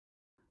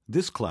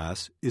This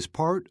class is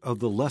part of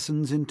the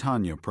Lessons in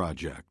Tanya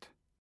project.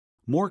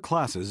 More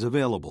classes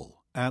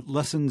available at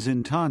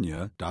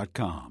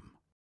lessonsintanya.com.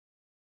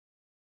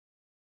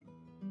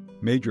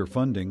 Major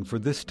funding for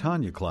this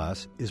Tanya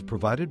class is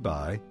provided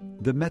by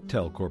the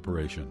Mettel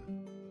Corporation.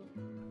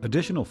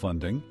 Additional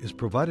funding is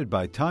provided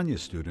by Tanya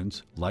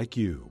students like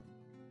you.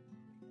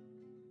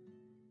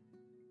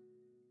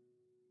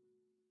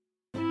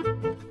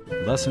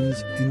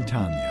 Lessons in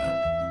Tanya.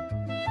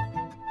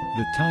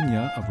 The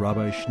Tanya of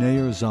Rabbi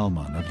Schneur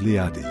Zalman of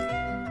Liadi,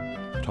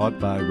 taught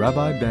by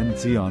Rabbi Ben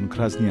Zion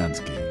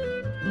Krasniansky.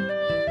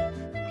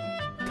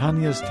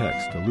 Tanya's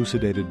text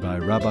elucidated by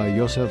Rabbi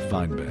Yosef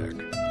Weinberg.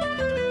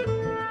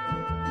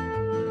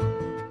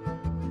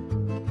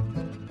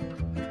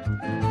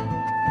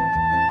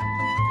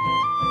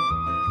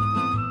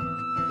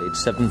 Page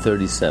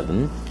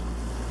 737.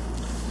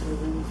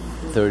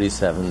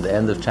 37, the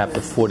end of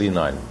chapter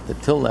 49.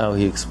 Until now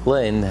he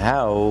explained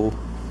how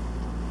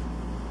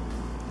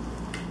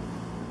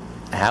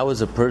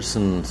is a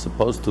person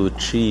supposed to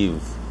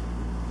achieve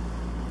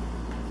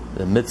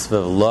the mitzvah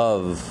of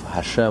love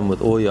Hashem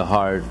with all your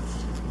heart,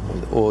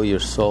 with all your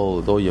soul,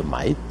 with all your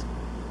might,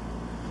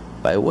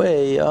 by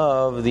way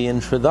of the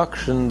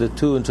introduction, the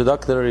two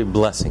introductory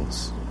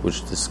blessings,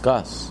 which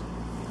discuss.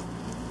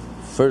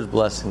 First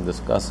blessing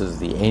discusses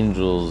the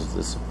angels,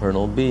 the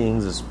supernal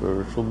beings, the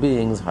spiritual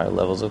beings, higher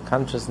levels of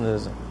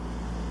consciousness.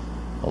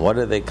 And what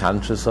are they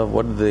conscious of?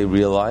 What do they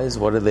realize?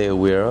 What are they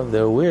aware of?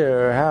 They're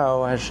aware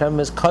how Hashem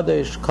is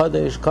Kadosh,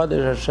 Kadosh,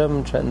 Kadosh.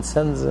 Hashem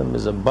transcends them,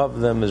 is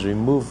above them, is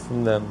removed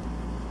from them.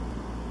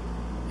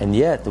 And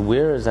yet,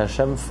 where is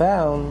Hashem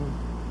found?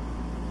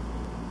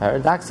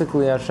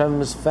 Paradoxically,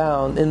 Hashem is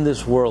found in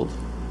this world.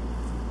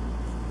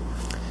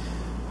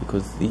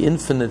 Because the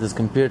infinite is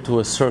compared to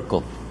a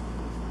circle.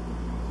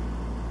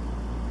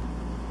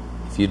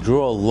 If you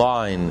draw a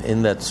line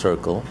in that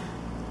circle,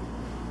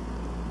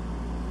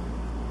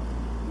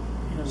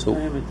 so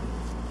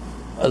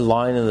a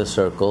line in the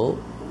circle,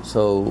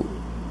 so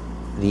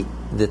the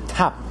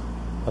top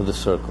of the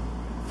circle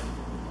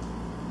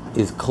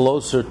is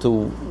closer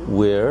to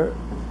where?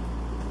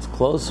 It's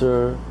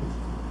closer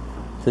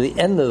to the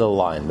end of the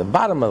line, the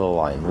bottom of the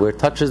line, where it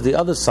touches the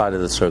other side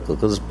of the circle,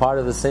 because it's part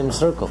of the same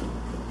circle.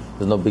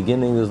 There's no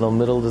beginning, there's no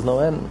middle, there's no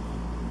end.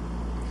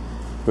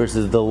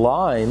 Versus the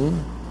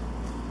line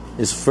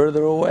is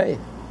further away.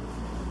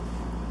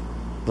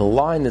 The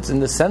line that's in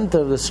the center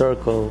of the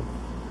circle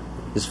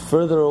is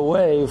further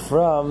away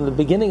from the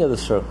beginning of the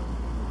circle.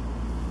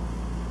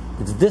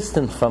 It's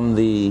distant from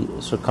the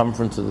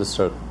circumference of the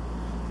circle.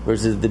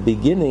 Versus the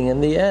beginning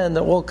and the end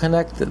are all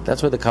connected.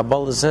 That's why the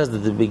Kabbalah says that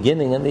the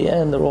beginning and the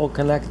end are all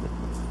connected.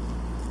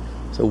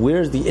 So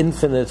where's the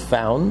infinite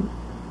found?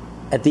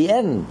 At the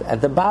end,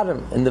 at the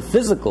bottom, in the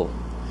physical.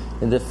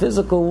 In the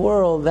physical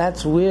world,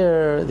 that's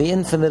where the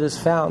infinite is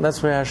found.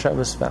 That's where Hashem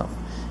is found.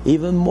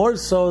 Even more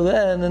so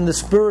than in the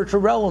spiritual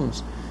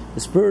realms.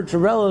 The spiritual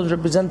realms are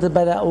represented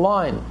by that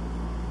line.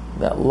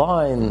 That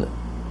line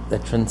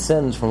that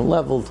transcends from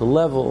level to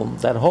level.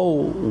 That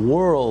whole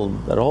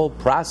world, that whole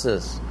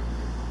process,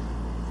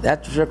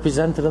 that's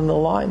represented in the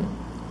line.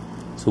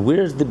 So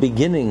where's the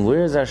beginning?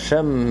 Where is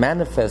Hashem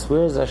manifest?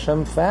 Where is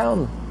Hashem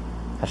found?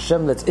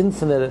 Hashem that's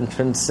infinite and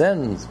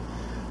transcends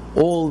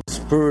all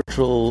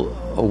spiritual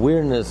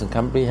awareness and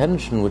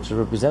comprehension, which is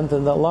represented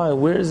in that line.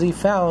 Where is He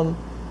found?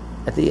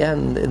 At the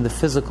end, in the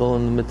physical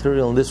and the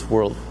material, in this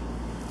world.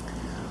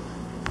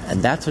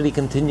 And that's what He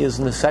continues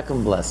in the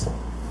second blessing.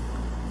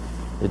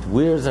 That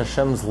where is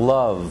Hashem's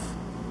love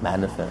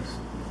manifest?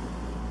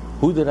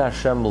 Who did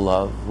Hashem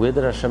love? Where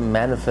did Hashem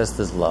manifest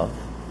His love?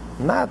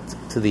 Not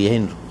to the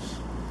angels.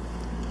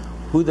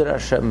 Who did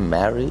Hashem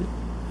marry?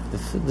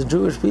 The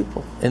Jewish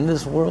people in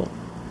this world.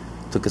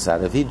 Took us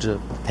out of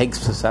Egypt,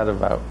 takes us out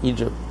of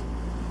Egypt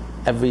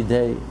every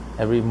day,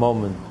 every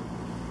moment.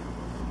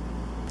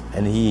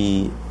 And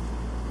He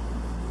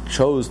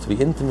chose to be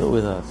intimate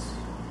with us.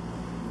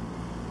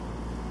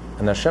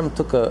 And Hashem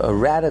took a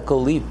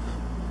radical leap.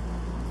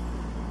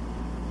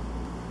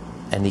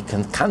 And He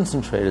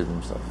concentrated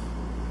Himself.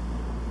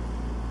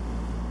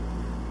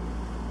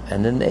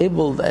 And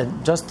enabled,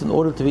 just in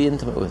order to be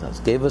intimate with us,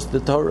 gave us the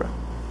Torah.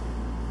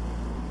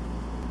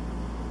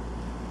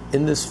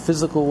 In this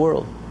physical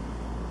world.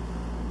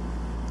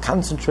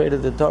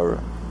 Concentrated the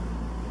Torah.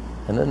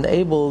 And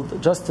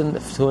enabled,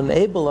 to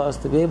enable us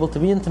to be able to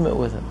be intimate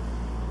with Him.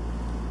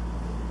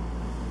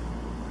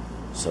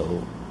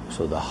 So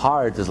the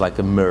heart is like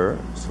a mirror.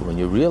 So when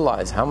you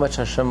realize how much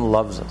Hashem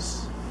loves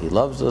us, He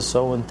loves us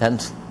so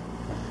intensely,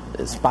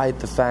 despite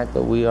the fact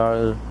that we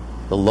are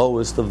the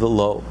lowest of the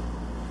low.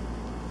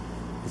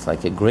 It's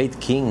like a great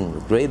king, the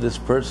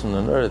greatest person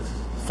on earth,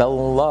 fell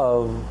in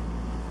love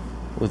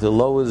with the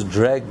lowest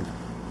dreg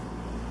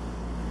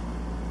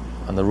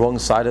on the wrong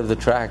side of the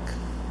track,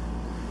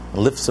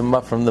 lifts him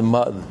up from the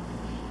mud,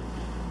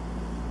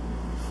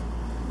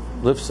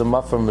 lifts him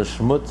up from the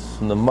schmutz,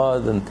 from the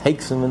mud, and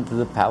takes him into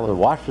the palace,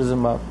 washes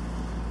him up,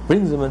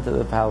 brings him into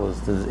the palace,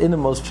 to the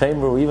innermost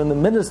chamber where even the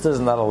minister is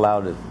not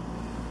allowed it.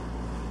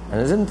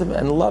 and is intimate,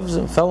 and loves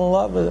him, fell in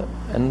love with him,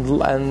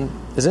 and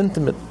is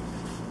intimate,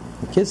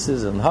 and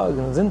kisses and hugs,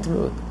 and is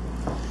intimate with him.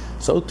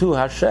 So too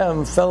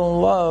Hashem fell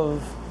in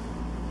love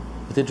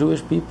with the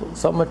Jewish people,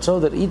 so much so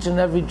that each and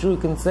every Jew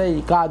can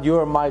say, God,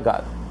 you're my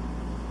God.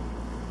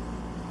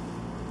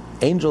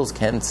 Angels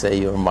can't say,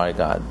 you're my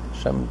God.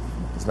 Hashem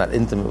is not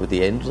intimate with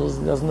the angels.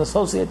 He doesn't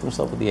associate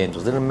himself with the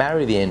angels. He didn't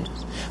marry the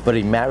angels. But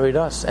he married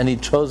us, and he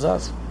chose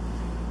us.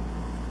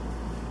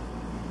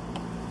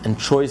 And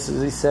choice,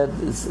 as he said,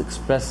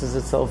 expresses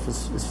itself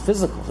as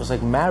physical. Just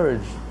like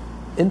marriage,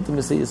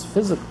 intimacy is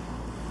physical.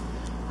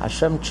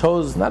 Hashem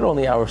chose not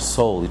only our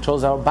soul, he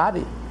chose our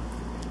body.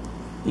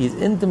 He's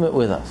intimate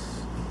with us.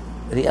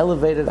 And he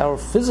elevated our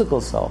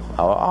physical self,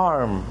 our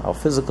arm, our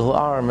physical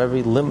arm,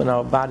 every limb in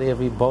our body,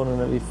 every bone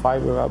and every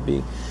fiber of our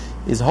being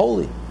is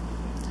holy.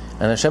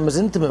 And Hashem is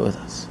intimate with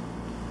us.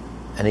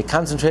 And he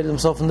concentrated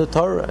himself in the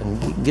Torah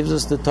and gives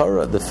us the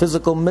Torah, the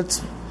physical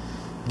mitzvah,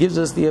 gives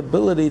us the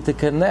ability to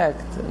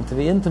connect and to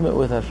be intimate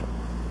with Hashem.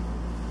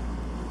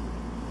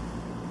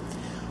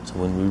 So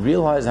when we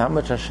realize how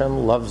much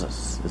Hashem loves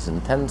us, this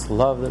intense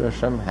love that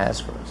Hashem has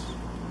for us,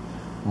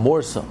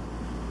 more so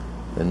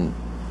than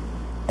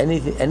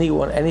anything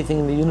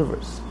in the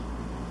universe,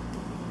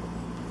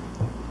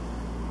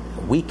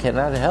 we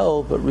cannot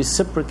help but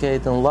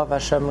reciprocate and love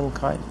Hashem in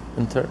kind,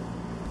 in turn.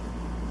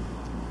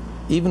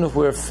 Even if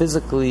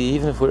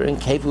we're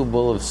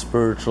incapable of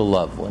spiritual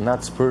love, we're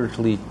not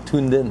spiritually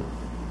tuned in,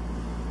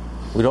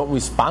 we don't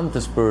respond to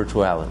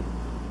spirituality.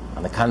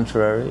 On the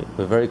contrary,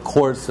 we're very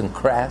coarse and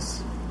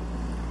crass,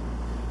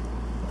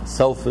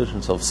 selfish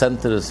and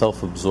self-centered and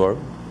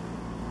self-absorbed.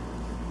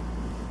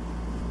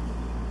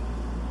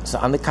 So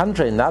on the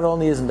contrary, not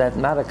only isn't that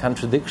not a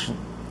contradiction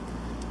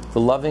to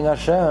loving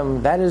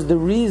Hashem, that is the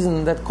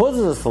reason that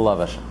causes us to love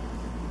Hashem.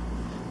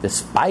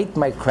 Despite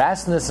my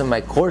crassness and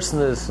my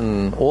coarseness,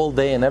 and all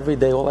day and every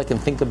day all I can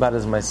think about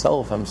is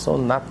myself, I'm so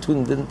not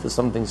tuned into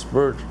something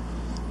spiritual.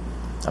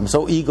 I'm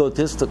so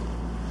egotistical.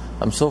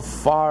 I'm so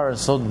far and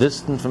so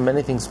distant from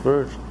anything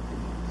spiritual.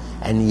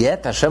 And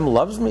yet Hashem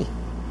loves me.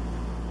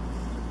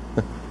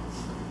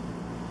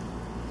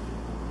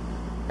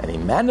 And he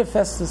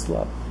manifests this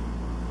love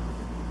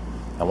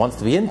and wants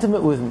to be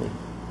intimate with me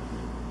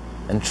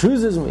and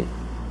chooses me.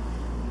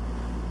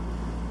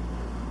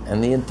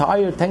 And the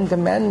entire Ten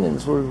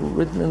Commandments were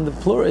written in the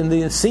plural, in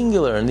the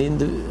singular, and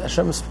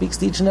Hashem speaks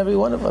to each and every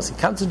one of us. He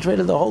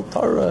concentrated the whole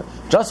Torah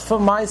just for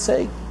my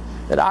sake,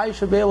 that I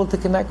should be able to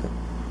connect with him.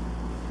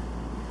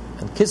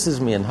 And kisses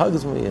me and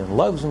hugs me and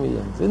loves me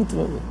and is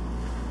intimate with me.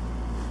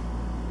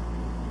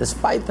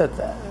 Despite the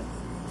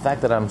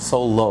fact that I'm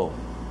so low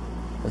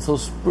and so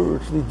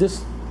spiritually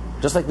distant.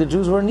 Just like the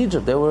Jews were in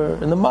Egypt, they were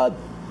in the mud.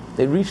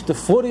 They reached the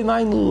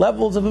 49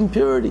 levels of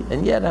impurity,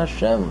 and yet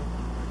Hashem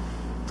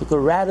took a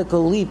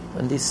radical leap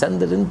and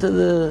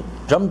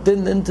jumped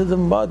into the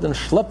mud and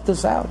schlepped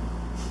us out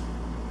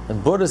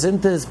and brought us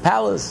into his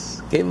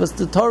palace, gave us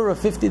the Torah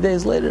 50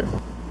 days later,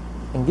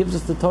 and gives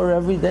us the Torah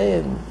every day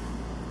and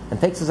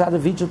takes us out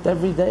of Egypt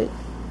every day,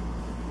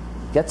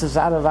 gets us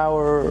out of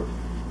our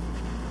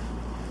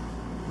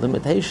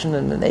limitation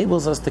and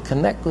enables us to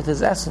connect with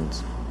his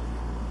essence.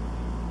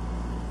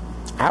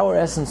 Our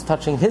essence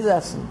touching his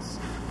essence.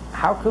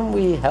 How can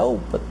we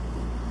help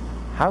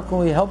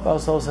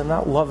ourselves and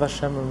not love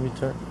Hashem in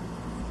return?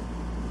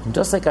 And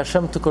just like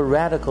Hashem took a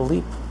radical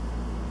leap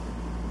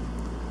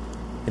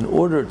in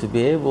order to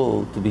be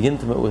able to be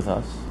intimate with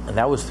us, and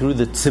that was through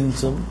the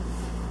tzimtzum,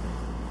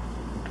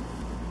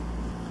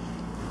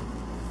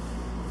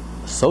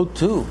 so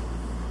too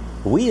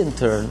we in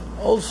turn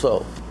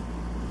also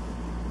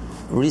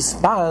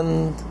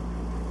respond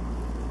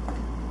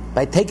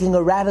by taking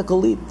a radical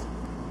leap,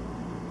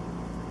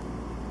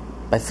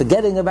 by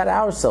forgetting about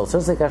ourselves,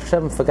 just like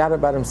Hashem forgot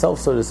about himself,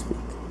 so to speak,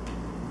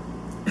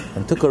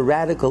 and took a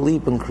radical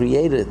leap and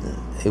created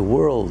a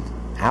world,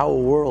 our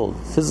world,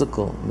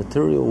 physical,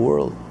 material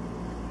world,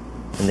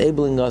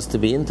 enabling us to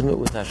be intimate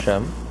with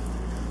Hashem.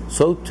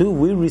 So too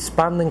we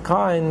respond in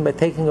kind by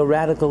taking a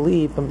radical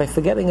leap and by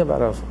forgetting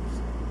about ourselves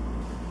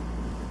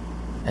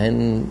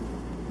and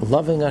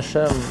loving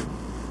Hashem,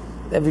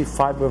 every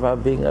fiber of our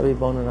being, every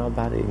bone in our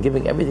body, and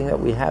giving everything that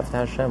we have to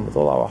Hashem with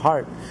all our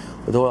heart,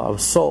 with all our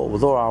soul,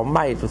 with all our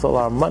might, with all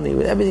our money,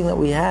 with everything that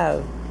we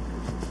have,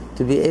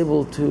 to be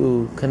able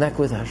to connect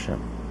with Hashem.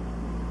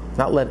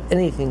 Not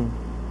letting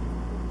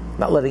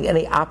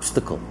any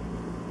obstacle,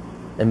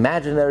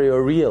 imaginary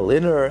or real,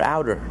 inner or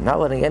outer, not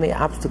letting any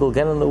obstacle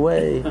get in the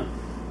way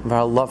of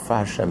our love for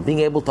Hashem. Being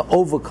able to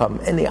overcome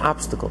any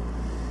obstacle,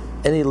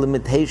 any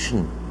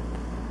limitation.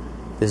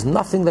 There's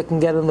nothing that can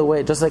get in the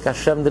way, just like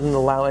Hashem didn't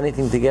allow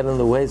anything to get in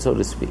the way, so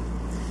to speak,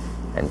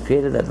 and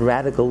created that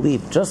radical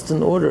leap just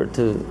in order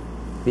to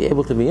be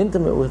able to be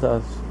intimate with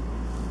us.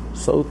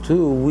 So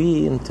too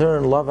we in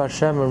turn love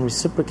Hashem and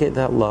reciprocate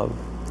that love.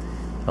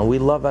 And we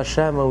love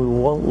Hashem and we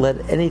won't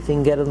let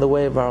anything get in the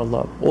way of our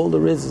love. All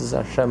there is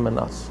Hashem and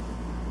us.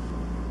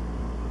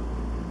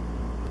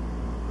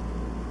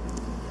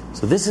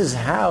 So this is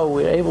how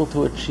we're able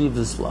to achieve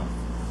this love,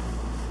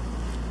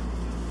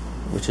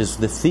 which is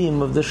the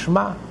theme of the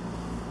Shema.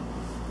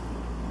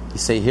 You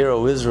say, "Hear,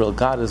 O Israel,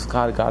 God is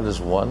God, God is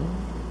one."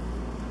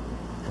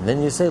 And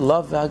then you say,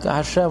 "Love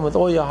Hashem with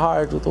all your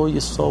heart, with all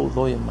your soul, with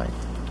all your might."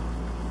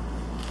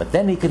 But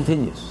then he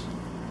continues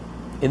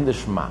in the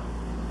Shema.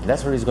 And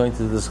that's what he's going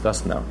to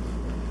discuss now.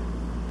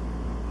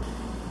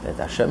 That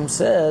Hashem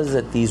says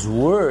that these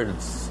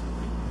words,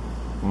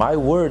 my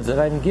words that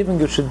I'm giving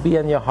you, should be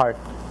in your heart.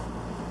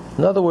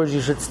 In other words,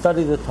 you should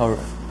study the Torah.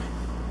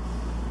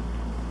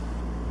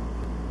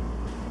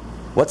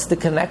 What's the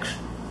connection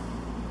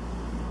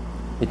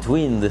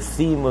between the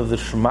theme of the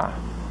Shema,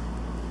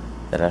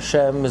 that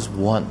Hashem is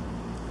one,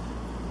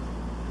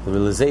 the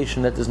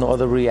realization that there's no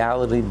other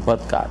reality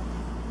but God,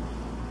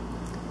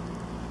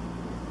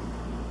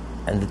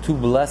 and the two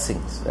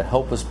blessings that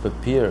help us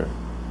prepare,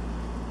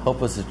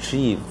 help us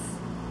achieve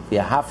the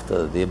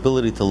ahavta, the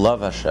ability to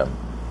love Hashem,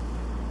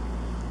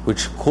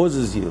 which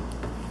causes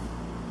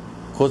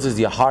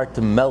your heart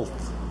to melt,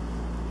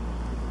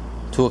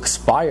 to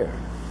expire.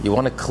 You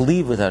want to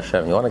cleave with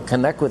Hashem, you want to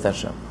connect with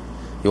Hashem,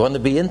 you want to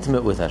be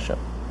intimate with Hashem.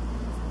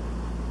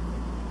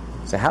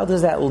 So how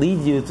does that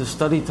lead you to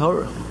study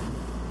Torah?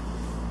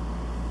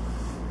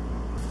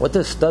 What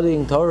does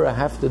studying Torah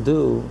have to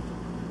do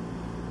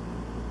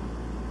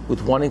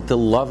with wanting to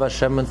love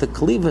Hashem and to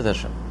cleave with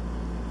Hashem?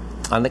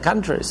 On the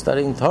contrary,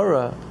 studying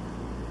Torah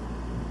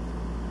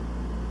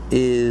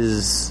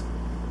is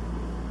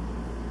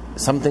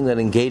something that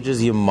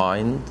engages your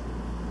mind,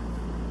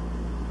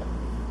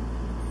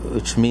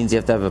 which means you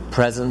have to have a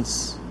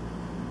presence,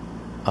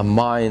 a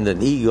mind,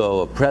 an ego,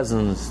 a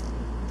presence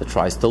that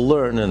tries to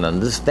learn and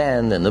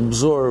understand and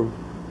absorb.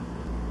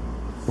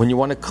 When you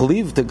want to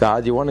cleave to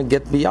God, you want to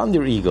get beyond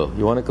your ego.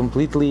 You want to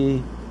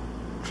completely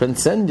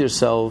transcend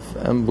yourself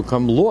and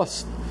become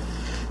lost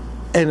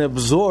and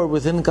absorb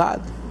within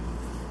God.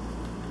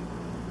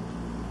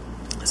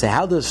 So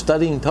how does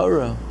studying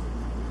Torah,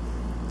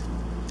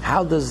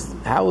 how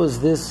is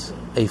this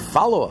a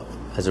follow-up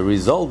as a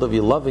result of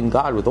you loving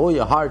God with all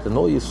your heart and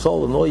all your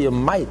soul and all your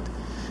might?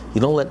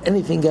 You don't let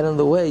anything get in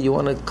the way. You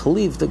want to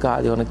cleave to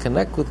God. You want to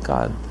connect with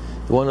God.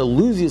 You want to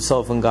lose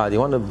yourself in God. You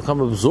want to become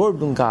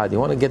absorbed in God. You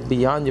want to get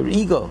beyond your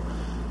ego.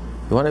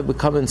 You want to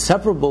become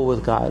inseparable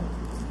with God.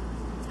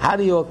 How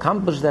do you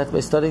accomplish that?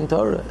 By studying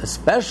Torah.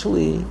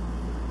 Especially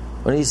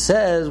when he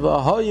says,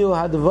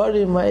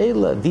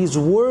 these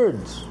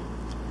words.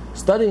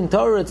 Studying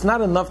Torah, it's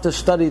not enough to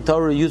study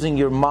Torah using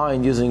your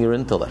mind, using your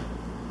intellect.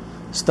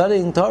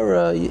 Studying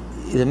Torah,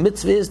 the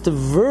mitzvah is to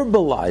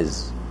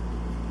verbalize,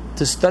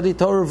 to study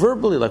Torah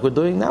verbally, like we're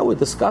doing now. We're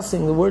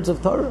discussing the words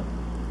of Torah.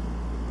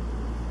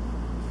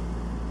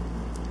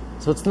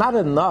 So it's not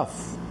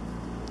enough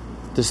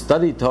to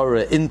study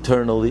Torah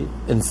internally,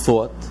 in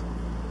thought,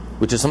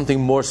 which is something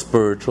more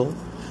spiritual,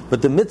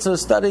 but the mitzvah of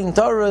studying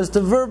Torah is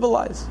to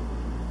verbalize,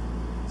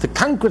 to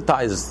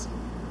concretize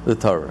the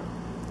Torah,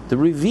 to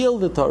reveal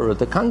the Torah,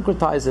 to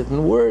concretize it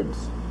in words.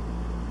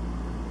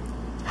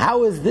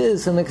 How is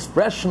this an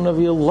expression of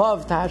your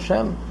love to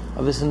Hashem,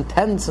 of this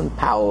intense and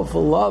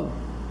powerful love?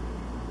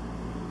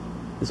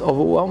 This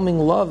overwhelming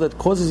love that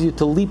causes you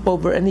to leap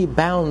over any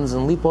bounds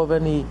and leap over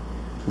any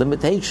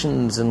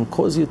limitations and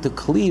cause you to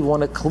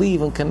want to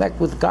cleave and connect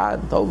with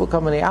God, to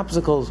overcome any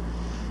obstacles.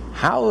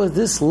 How is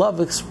this love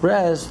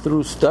expressed?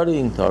 Through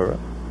studying Torah,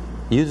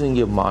 using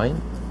your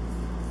mind,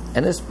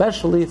 and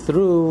especially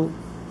through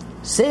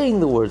saying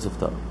the words of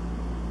Torah,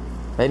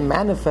 by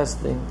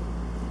manifesting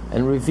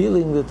and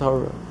revealing the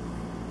Torah,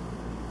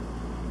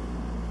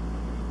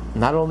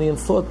 not only in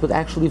thought but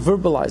actually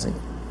verbalizing.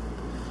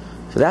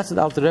 So that's what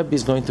Alter Rebbe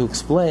is going to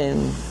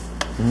explain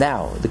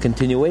now, the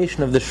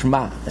continuation of the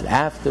Shema, that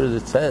after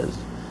it says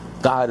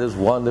God is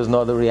one, there's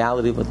no other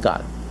reality but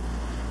God,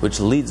 which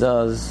leads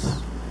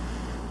us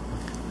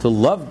to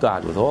love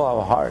God with all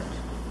our heart.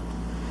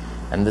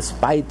 And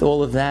despite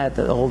all of that,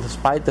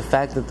 despite the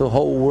fact that the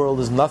whole world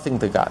is nothing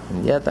to God,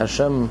 and yet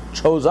Hashem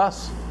chose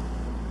us,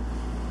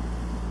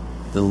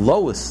 the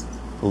lowest,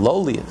 the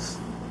lowliest,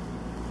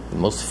 the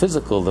most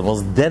physical, the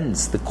most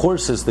dense, the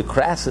coarsest, the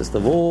crassest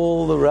of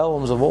all the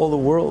realms of all the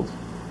world.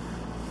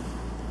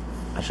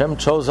 Hashem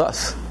chose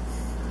us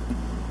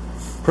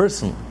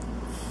personally,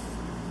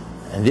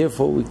 and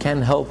therefore we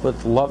can't help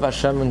but love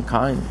Hashem in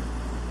kind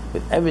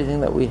with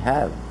everything that we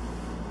have,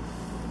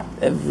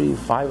 every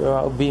fiber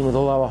of our being, with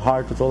all our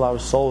heart, with all our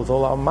soul, with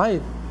all our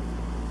might.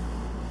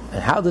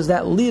 And how does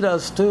that lead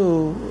us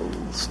to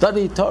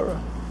study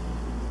Torah?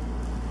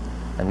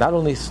 And not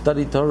only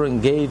study Torah,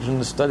 engage in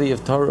the study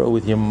of Torah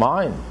with your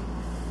mind,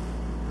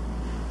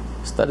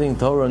 studying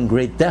Torah in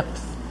great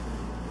depth,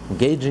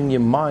 engaging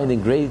your mind,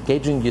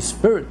 engaging your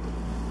spirit,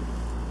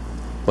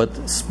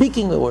 but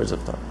speaking the words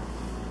of Torah.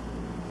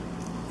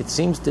 It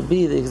seems to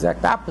be the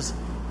exact opposite.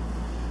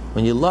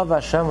 When you love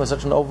Hashem with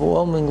such an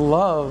overwhelming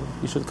love,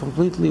 you should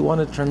completely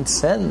want to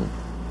transcend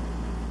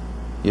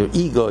your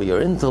ego, your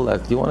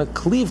intellect. You want to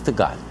cleave to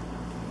God.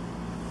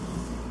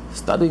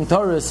 Studying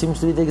Torah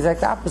seems to be the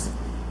exact opposite.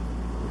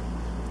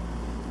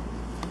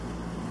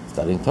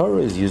 Studying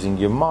Torah is using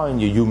your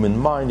mind, your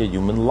human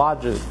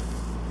logic,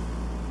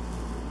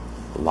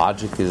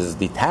 Logic is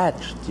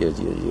detached.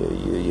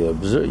 You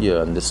observe.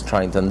 You're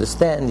trying to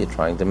understand. You're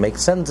trying to make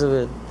sense of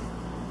it.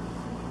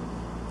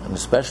 And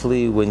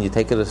especially when you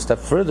take it a step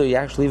further, you're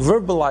actually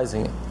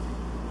verbalizing it,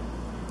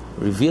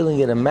 revealing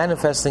it and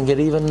manifesting it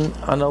even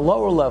on a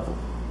lower level.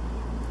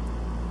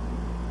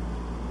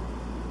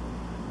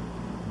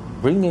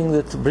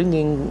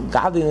 Bringing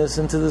godliness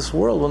into this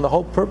world, when the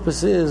whole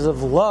purpose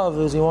of love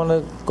is you want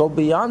to go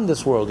beyond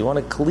this world. You want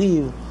to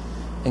cleave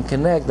and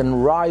connect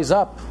and rise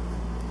up,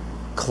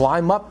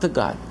 climb up to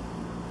God,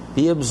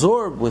 be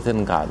absorbed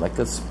within God, like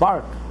a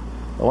spark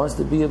that wants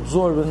to be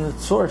absorbed in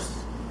its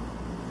source.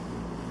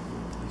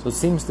 So it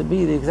seems to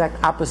be the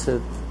exact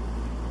opposite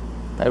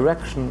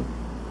direction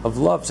of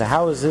love. So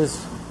how is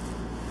this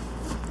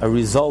a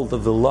result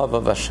of the love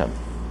of Hashem?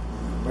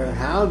 But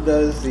how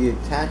does the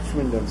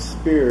attachment of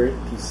spirit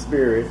to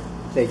spirit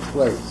take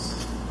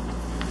place?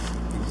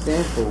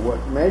 Example,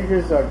 what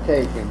measures are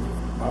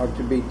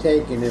to be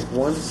taken if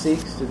one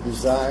seeks to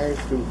desire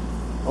to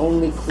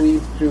only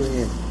cleave to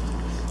him?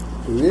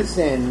 To this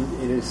end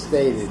it is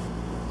stated,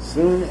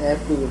 soon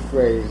after the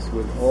phrase,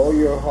 with all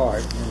your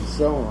heart, and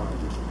so on.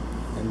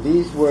 And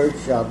these words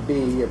shall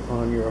be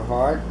upon your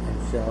heart,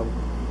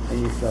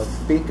 and you shall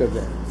speak of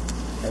them.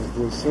 As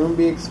will soon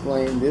be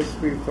explained, this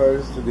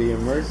refers to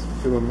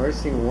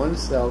immersing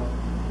oneself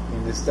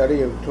in the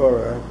study of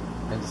Torah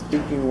and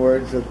speaking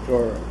words of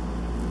Torah.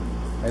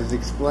 As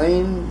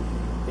explained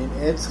in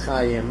Etz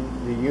Chaim,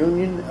 the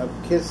union of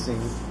kissing,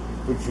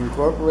 which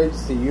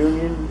incorporates the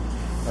union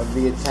of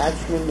the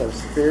attachment of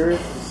spirit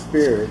to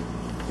spirit,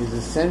 is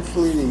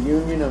essentially the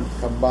union of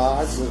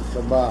Chabad with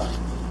Chabad,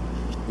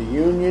 the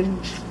union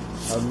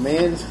of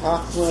man's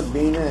Chachma,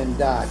 Bina, and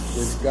Dat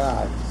with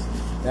God's,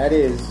 that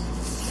is,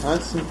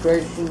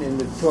 concentration in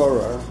the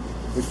Torah,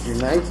 which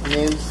unites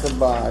man's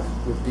Chabad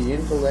with the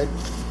intellect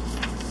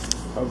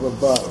of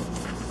above.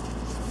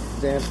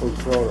 Example,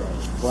 Torah.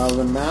 While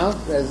the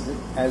mouth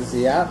as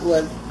the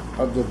outlet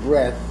of the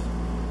breath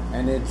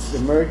and its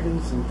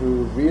emergence into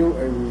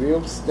a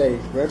revealed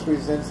state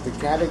represents the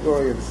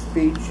category of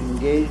speech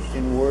engaged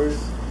in words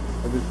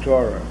of the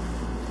Torah.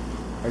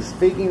 By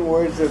speaking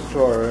words of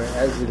Torah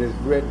as it is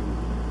written,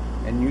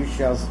 and you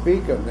shall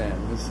speak of them,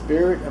 the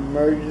spirit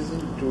emerges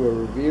into a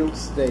revealed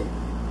state.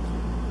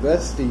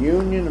 Thus the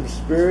union of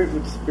spirit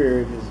with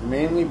spirit is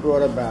mainly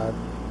brought about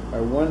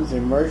by one's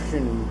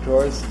immersion in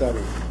Torah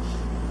study.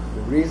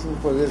 The reason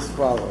for this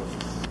follows.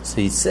 So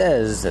he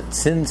says that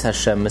since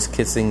Hashem is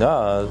kissing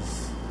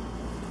us,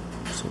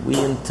 so we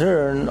in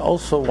turn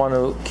also want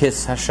to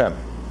kiss Hashem.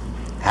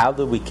 How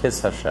do we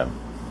kiss Hashem?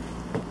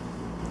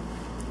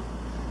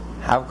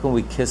 How can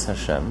we kiss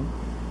Hashem?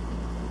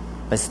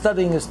 By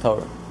studying His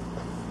Torah.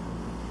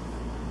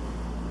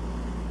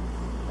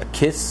 A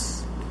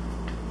kiss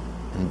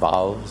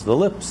involves the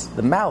lips,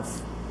 the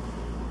mouth.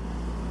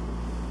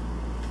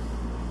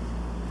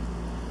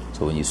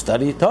 So when you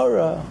study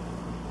Torah,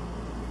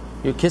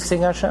 you're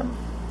kissing Hashem.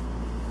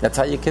 That's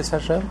how you kiss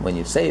Hashem. When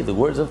you say the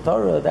words of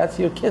Torah, that's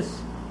your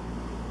kiss.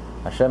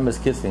 Hashem is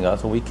kissing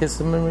us, and we kiss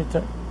Him in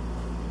return.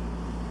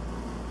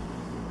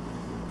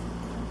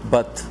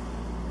 But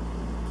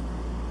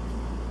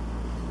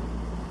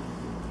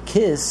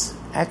kiss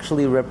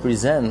actually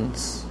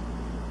represents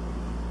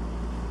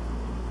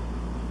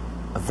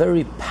a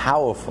very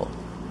powerful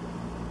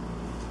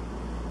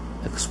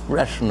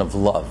expression of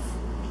love.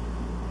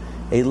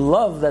 A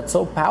love that's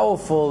so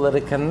powerful that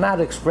it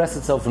cannot express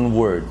itself in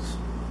words.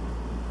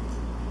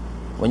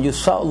 When you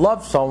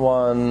love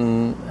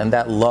someone and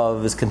that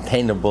love is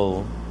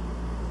containable,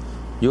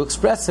 you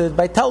express it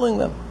by telling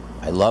them,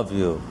 I love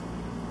you,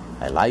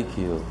 I like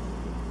you,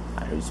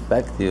 I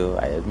respect you,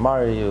 I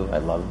admire you, I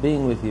love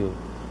being with you.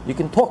 You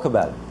can talk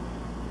about it.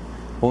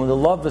 But when the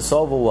love is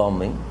so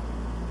overwhelming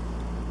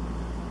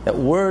that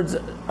words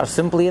are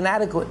simply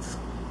inadequate,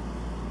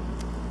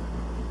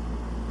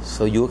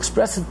 so you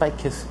express it by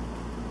kissing.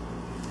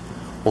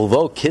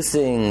 Although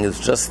kissing is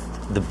just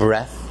the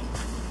breath,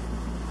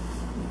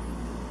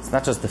 it's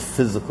not just the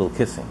physical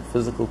kissing.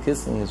 Physical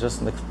kissing is just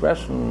an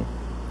expression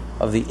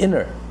of the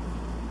inner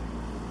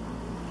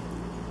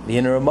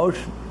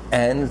emotion.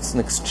 And it's an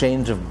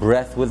exchange of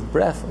breath with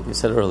breath, like you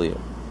said earlier.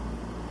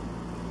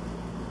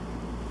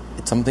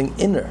 It's something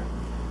inner.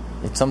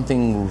 It's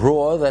something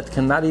raw that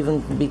cannot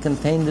even be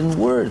contained in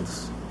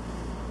words.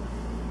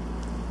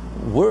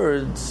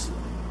 Words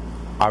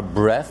are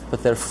breath,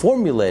 but they're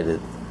formulated.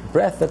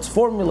 Breath that's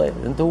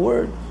formulated into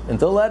words,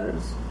 into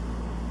letters,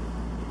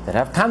 that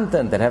have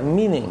content, that have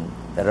meaning,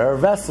 that are a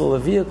vessel, a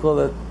vehicle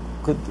that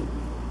could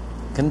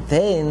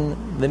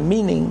contain the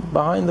meaning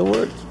behind the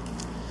words.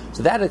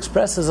 So that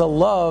expresses a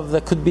love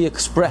that could be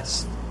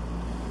expressed,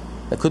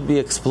 that could be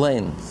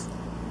explained,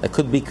 that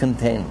could be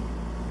contained.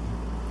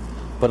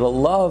 But a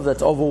love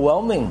that's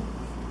overwhelming,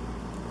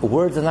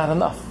 words are not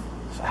enough.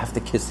 So I have to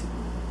kiss you.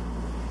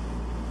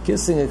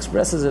 Kissing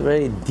expresses a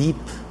very deep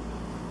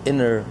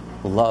inner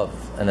love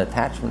and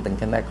attachment and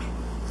connection.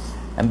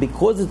 And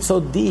because it's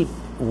so deep,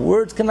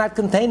 words cannot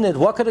contain it.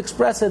 What could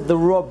express it? The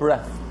raw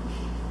breath.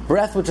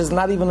 Breath which is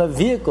not even a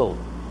vehicle.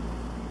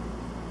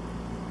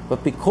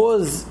 But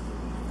because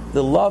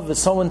the love is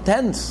so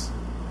intense.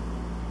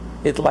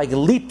 It like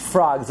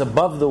leapfrogs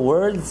above the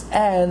words,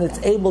 and it's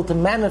able to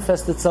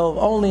manifest itself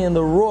only in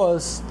the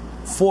rawest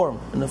form,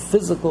 in a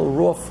physical,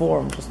 raw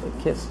form, just a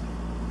kiss.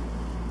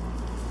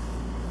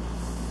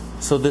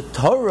 So the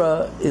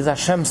Torah is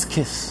Hashem's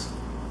kiss.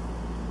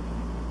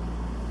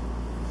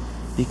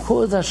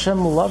 Because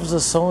Hashem loves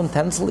us so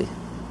intensely.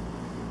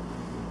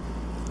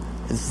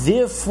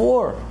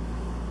 Therefore,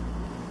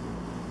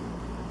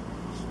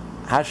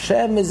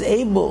 Hashem is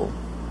able,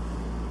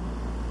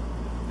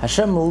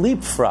 Hashem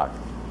leapfrogged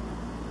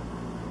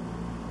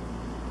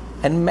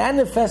and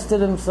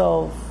manifested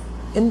Himself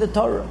in the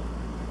Torah,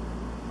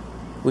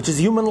 which is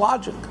human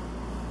logic.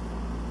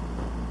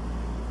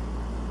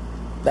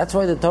 That's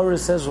why the Torah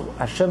says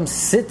Hashem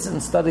sits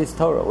and studies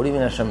Torah. What do you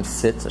mean Hashem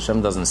sits?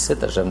 Hashem doesn't sit,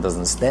 Hashem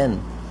doesn't stand.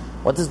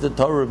 What does the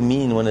Torah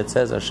mean when it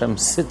says Hashem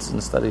sits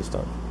and studies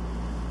Torah?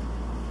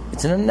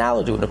 It's an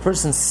analogy. When a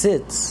person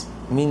sits,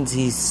 it means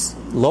he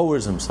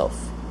lowers himself.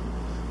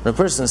 When a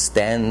person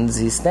stands,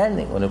 he's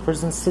standing. When a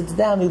person sits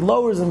down, he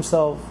lowers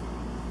himself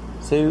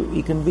so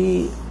he can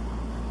be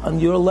on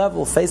your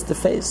level, face to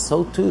face.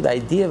 So too, the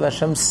idea of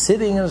Hashem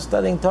sitting and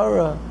studying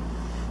Torah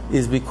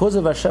is because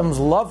of Hashem's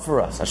love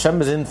for us.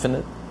 Hashem is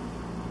infinite.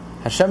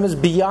 Hashem is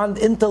beyond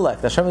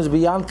intellect. Hashem is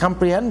beyond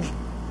comprehension.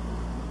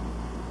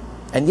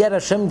 And yet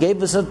Hashem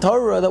gave us a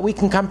Torah that we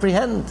can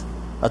comprehend.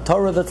 A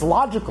Torah that's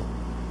logical.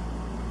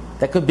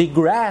 That could be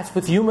grasped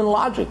with human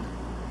logic.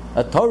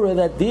 A Torah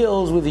that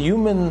deals with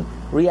human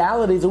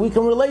realities that we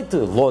can relate to.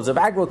 Laws of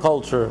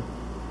agriculture,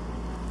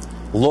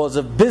 laws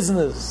of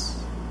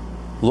business,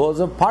 laws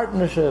of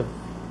partnership,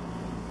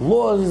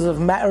 laws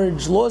of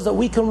marriage, laws that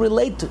we can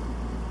relate to.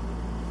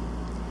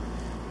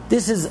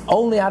 This is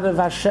only out of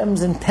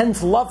Hashem's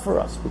intense love for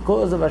us.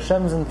 Because of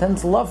Hashem's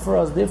intense love for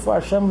us,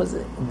 therefore Hashem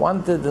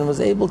wanted and was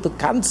able to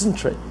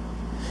concentrate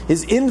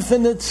His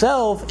infinite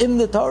self in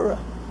the Torah,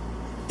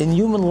 in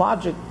human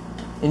logic,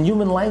 in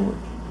human language,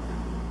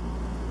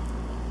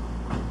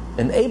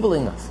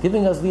 enabling us,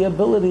 giving us the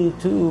ability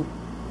to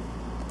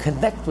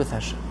connect with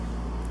Hashem.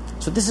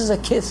 So this is a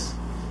kiss.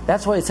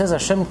 That's why it says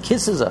Hashem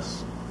kisses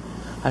us.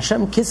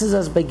 Hashem kisses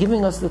us by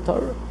giving us the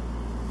Torah,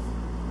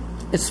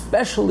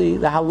 especially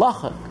the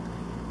halacha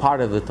part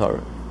of the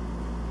Torah.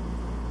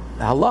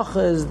 The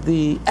halacha is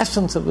the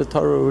essence of the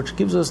Torah, which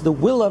gives us the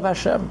will of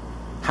Hashem,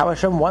 how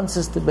Hashem wants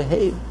us to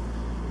behave,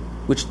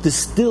 which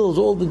distills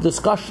all the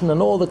discussion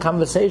and all the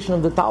conversation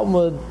of the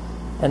Talmud,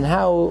 and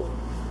how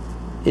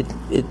it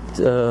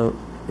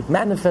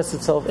manifests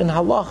itself in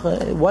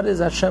halacha. What is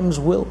Hashem's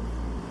will,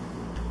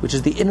 which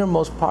is the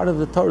innermost part of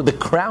the Torah, the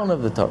crown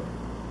of the Torah.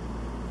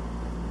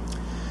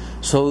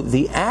 So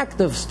the act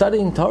of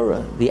studying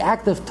Torah, the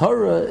act of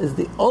Torah, is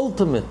the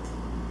ultimate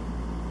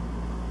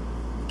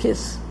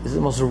kiss, is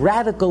the most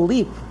radical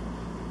leap.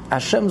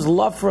 Hashem's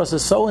love for us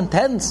is so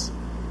intense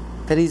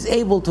that He's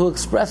able to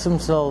express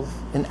Himself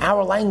in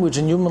our language,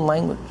 in human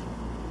language,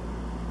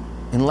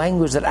 in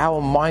language that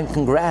our mind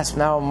can grasp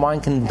and our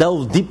mind can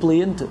delve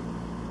deeply into.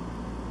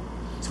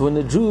 So when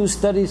the Jew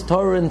studies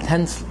Torah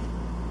intensely,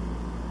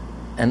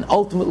 and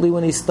ultimately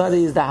when he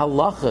studies the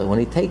halacha, when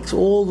he takes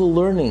all the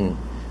learning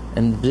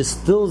and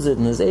distills it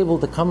and is able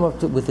to come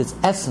up with its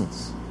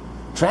essence,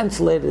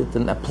 translate it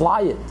and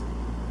apply it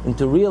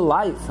into real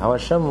life, how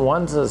Hashem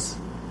wants us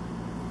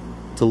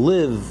to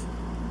live.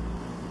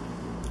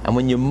 And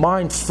when your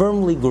mind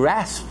firmly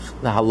grasps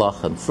the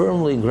halacha, and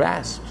firmly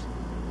grasps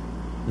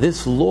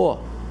this law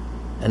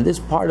and this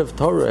part of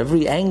Torah,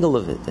 every angle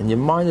of it, and your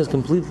mind is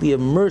completely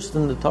immersed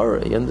in the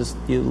Torah,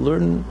 you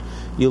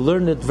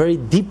learn it very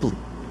deeply,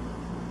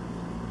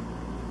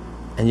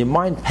 and your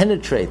mind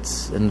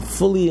penetrates and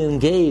fully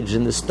engaged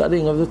in the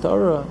studying of the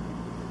Torah,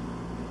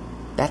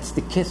 that's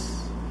the kiss.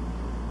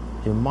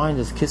 Your mind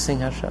is kissing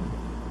Hashem.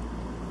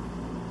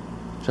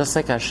 Just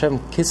like Hashem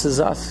kisses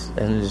us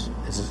and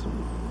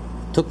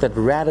took that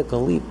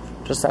radical leap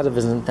just out of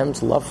His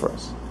intense love for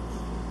us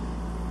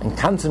and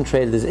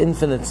concentrated His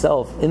infinite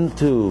self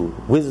into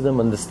wisdom,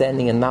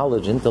 understanding, and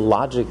knowledge, into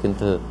logic,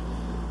 into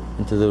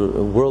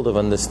the world of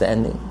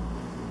understanding.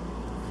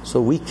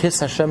 So we kiss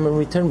Hashem in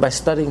return by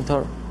studying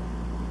Torah.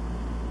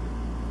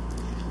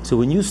 So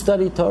when you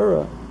study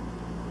Torah,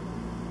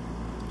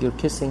 you're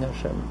kissing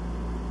Hashem.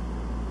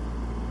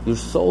 Your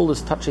soul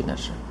is touching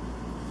Hashem.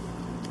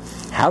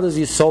 How does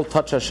your soul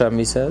touch Hashem,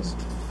 he says?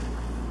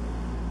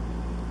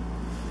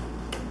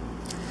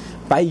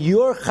 By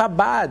your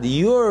Chabad,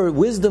 your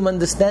wisdom,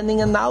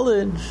 understanding, and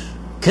knowledge,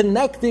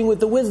 connecting with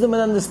the wisdom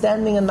and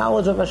understanding and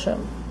knowledge of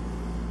Hashem.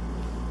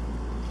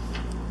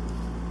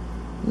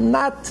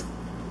 Not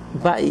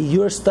by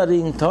your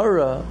studying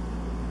Torah.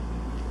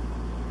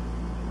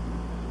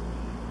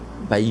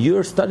 By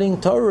your studying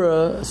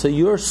Torah, so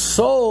your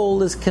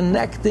soul is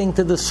connecting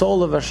to the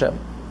soul of Hashem.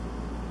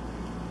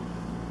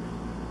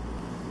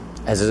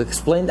 As is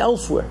explained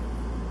elsewhere,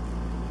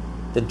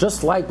 that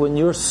just like when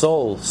your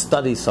soul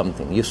studies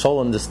something, your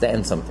soul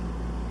understands something.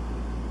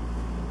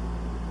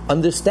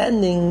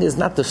 Understanding is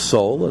not the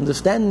soul,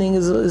 understanding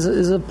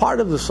is a part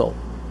of the soul.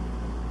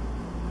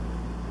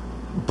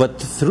 But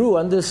through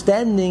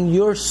understanding,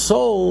 your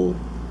soul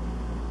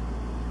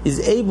is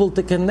able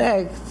to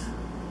connect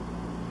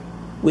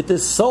with the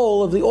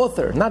soul of the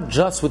author, not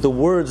just with the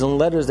words and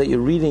letters that you're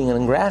reading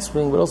and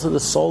grasping, but also the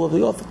soul of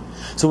the author.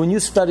 So when you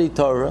study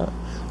Torah,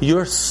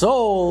 your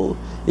soul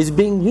is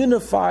being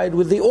unified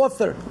with the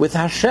author, with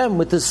Hashem,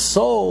 with the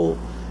soul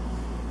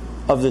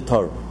of the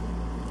Torah.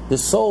 The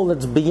soul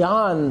that's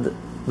beyond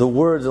the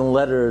words and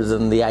letters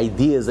and the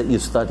ideas that you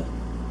study.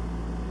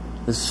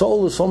 The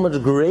soul is so much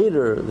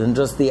greater than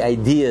just the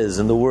ideas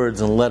and the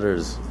words and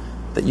letters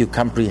that you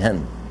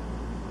comprehend.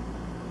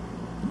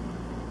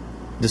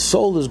 The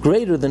soul is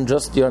greater than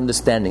just your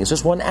understanding. It's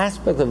just one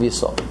aspect of your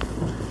soul.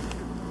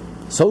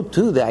 So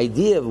too, the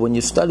idea of when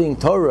you're studying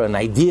Torah, an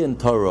idea in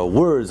Torah,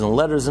 words and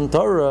letters in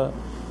Torah,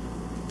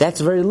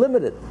 that's very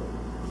limited.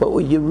 But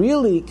what you're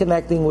really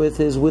connecting with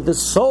is with the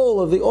soul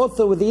of the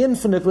author, with the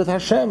infinite, with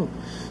Hashem.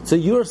 So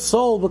your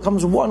soul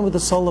becomes one with the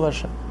soul of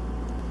Hashem.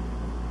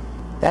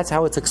 That's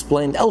how it's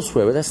explained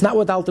elsewhere. But that's not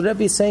what the Alter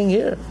Rebbe is saying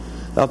here.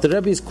 The Alter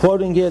Rebbe is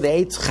quoting here the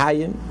Eitz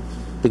Chaim,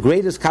 the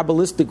greatest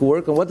Kabbalistic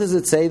work. And what does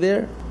it say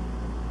there?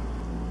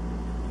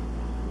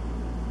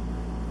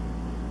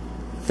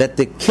 That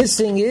the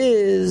kissing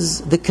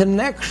is the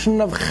connection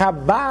of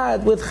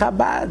Chabad,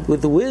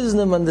 with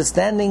wisdom,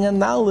 understanding, and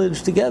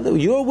knowledge together.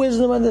 Your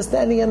wisdom,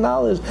 understanding, and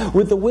knowledge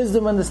with the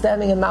wisdom,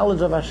 understanding, and knowledge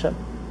of Hashem.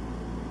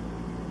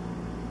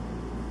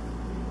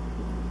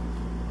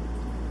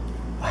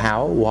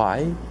 How?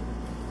 Why?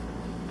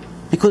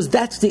 Because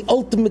that's the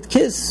ultimate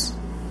kiss.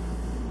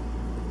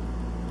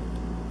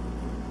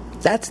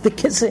 That's the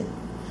kissing.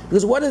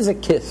 Because what is a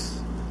kiss?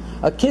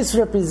 A kiss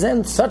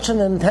represents such an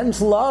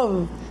intense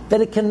love that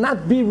it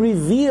cannot be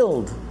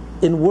revealed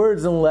in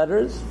words and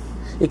letters.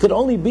 It could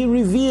only be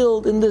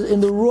revealed in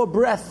the raw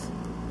breath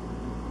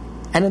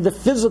and in the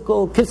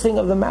physical kissing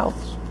of the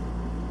mouth.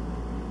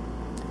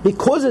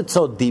 Because it's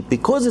so deep,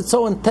 because it's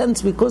so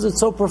intense, because it's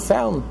so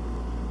profound.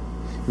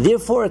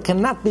 Therefore, it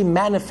cannot be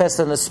manifest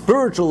on a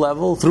spiritual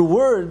level through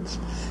words.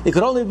 It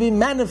could only be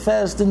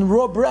manifest in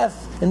raw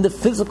breath, in the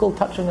physical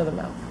touching of the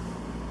mouth.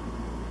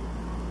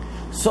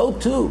 So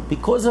too,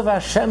 because of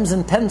Hashem's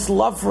intense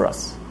love for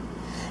us,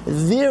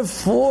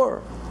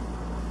 therefore,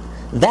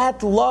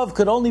 that love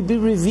could only be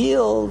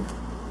revealed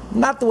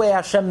not the way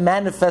Hashem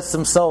manifests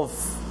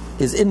Himself,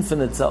 His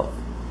infinite self,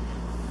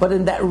 but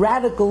in that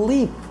radical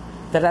leap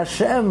that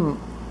Hashem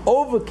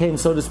overcame,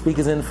 so to speak,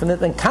 His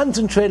infinite and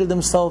concentrated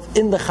Himself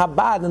in the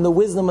Chabad, in the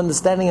wisdom,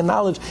 understanding, and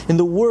knowledge, in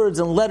the words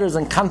and letters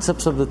and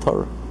concepts of the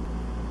Torah.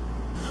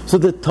 So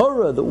the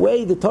Torah, the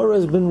way the Torah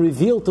has been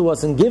revealed to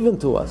us and given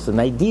to us, and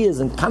ideas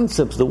and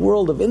concepts, the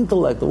world of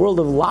intellect, the world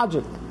of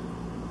logic,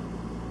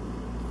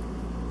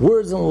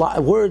 words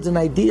and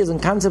ideas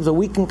and concepts that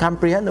we can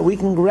comprehend, that we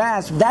can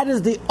grasp, that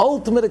is the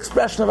ultimate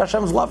expression of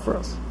Hashem's love for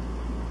us.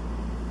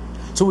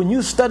 So when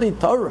you study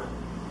Torah,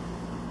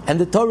 and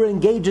the Torah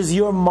engages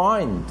your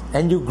mind,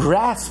 and you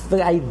grasp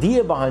the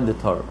idea behind the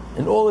Torah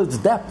in all its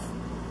depth,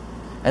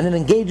 and it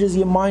engages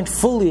your mind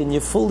fully, and you're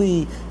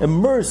fully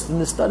immersed in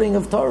the studying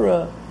of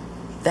Torah,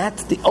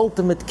 that's the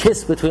ultimate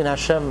kiss between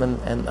Hashem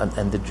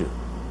and the Jew.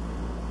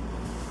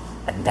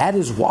 And that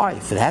is why,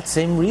 for that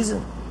same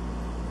reason,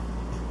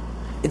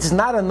 it's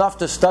not enough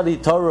to study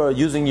Torah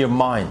using your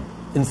mind,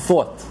 in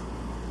thought.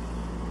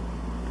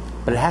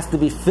 But it has to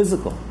be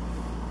physical.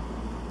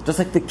 Just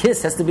like the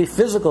kiss has to be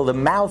physical, the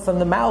mouth and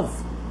the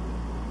mouth.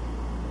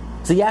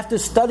 So you have to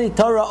study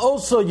Torah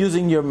also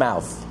using your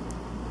mouth.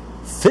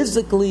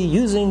 Physically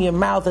using your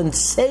mouth and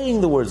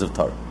saying the words of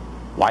Torah.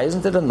 Why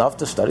isn't it enough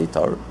to study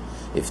Torah?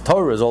 If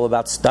Torah is all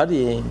about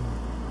studying,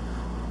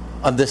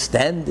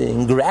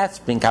 understanding,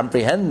 grasping,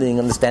 comprehending,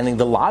 understanding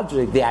the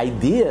logic, the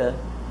idea,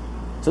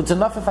 so it's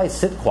enough if I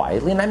sit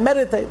quietly and I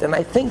meditate and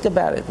I think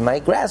about it and I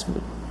grasp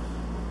it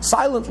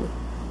silently.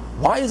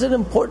 Why is it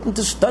important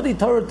to study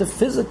Torah, to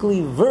physically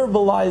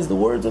verbalize the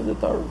words of the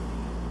Torah?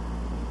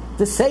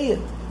 To say it,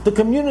 to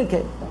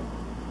communicate,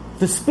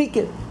 to speak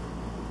it.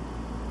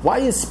 Why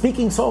is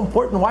speaking so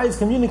important? Why is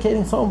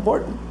communicating so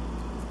important?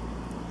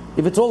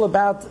 If it's all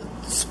about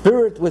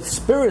spirit with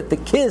spirit, the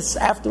kiss,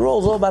 after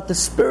all, is all about the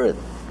spirit.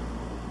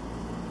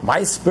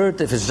 My spirit,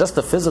 if it's just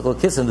a physical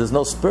kiss and there's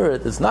no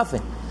spirit, it's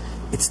nothing.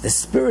 It's the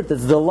spirit,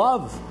 it's the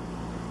love.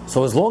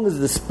 So as long as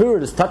the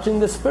spirit is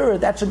touching the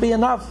spirit, that should be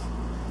enough.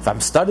 If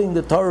I'm studying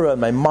the Torah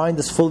and my mind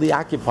is fully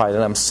occupied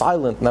and I'm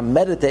silent and I'm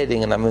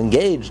meditating and I'm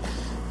engaged,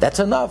 that's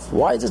enough.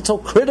 Why is it so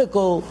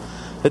critical?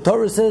 The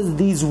Torah says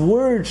these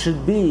words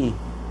should be,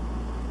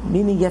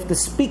 meaning you have to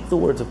speak the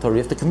words of Torah, you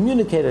have to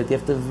communicate it, you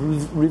have to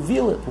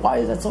reveal it. Why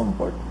is that so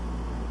important?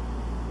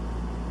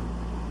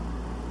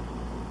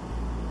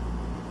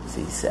 So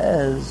he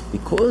says,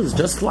 because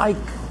just like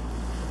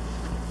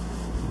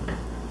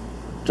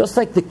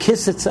the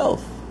kiss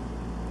itself,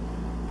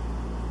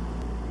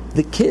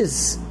 the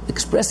kiss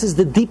expresses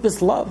the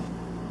deepest love.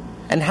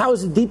 And how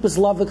is the deepest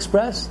love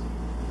expressed?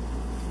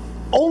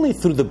 Only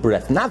through the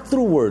breath, not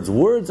through words.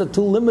 Words are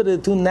too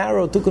limited, too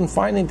narrow, too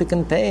confining to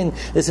contain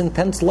this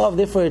intense love.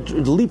 Therefore, it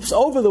leaps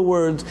over the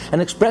words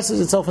and expresses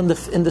itself in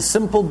the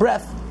simple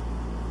breath.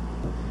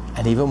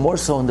 and even more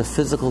so in the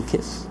physical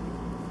kiss.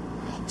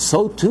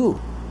 So too,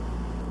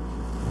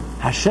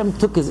 Hashem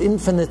took His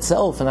infinite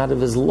self and out of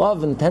His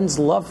love, intense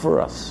love for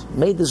us,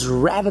 made this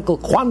radical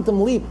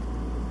quantum leap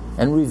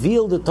and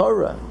revealed the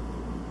Torah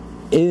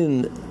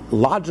in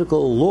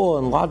logical law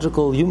and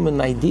logical human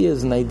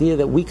ideas, an idea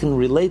that we can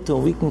relate to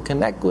and we can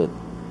connect with.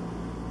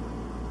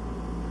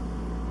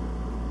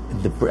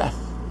 In the breath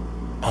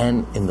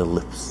and in the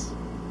lips.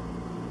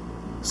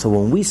 So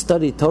when we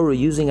study Torah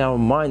using our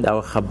mind,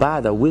 our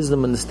Chabad, our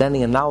wisdom,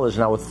 understanding and knowledge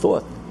and our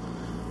thought,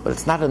 but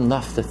it's not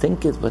enough to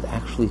think it, but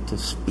actually to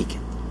speak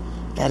it.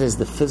 That is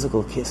the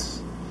physical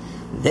kiss.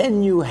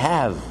 Then you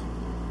have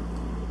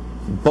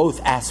both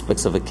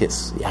aspects of a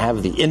kiss. You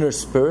have the inner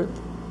spirit,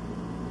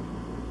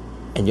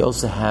 and you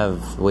also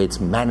have the way it's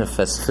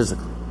manifest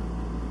physically.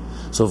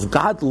 So if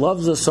God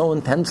loves us so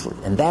intensely,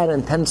 and that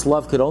intense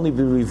love could only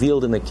be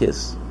revealed in a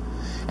kiss,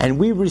 and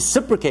we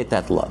reciprocate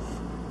that love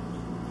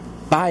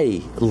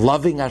by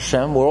loving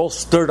Hashem, we're all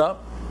stirred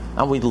up,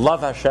 and we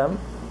love Hashem.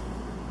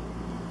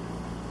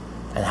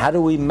 And how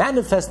do we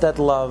manifest that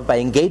love? By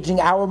engaging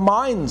our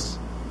minds,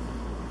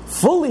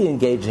 fully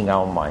engaging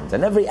our minds,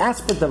 and every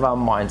aspect of our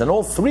minds, and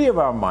all three of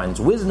our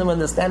minds, wisdom,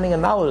 understanding,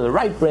 and knowledge, the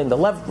right brain, the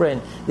left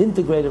brain, the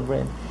integrated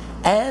brain,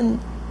 and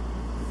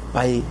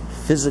by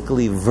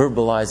physically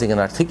verbalizing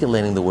and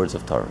articulating the words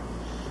of Torah.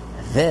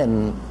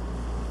 Then,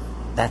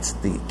 that's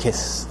the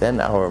kiss. Then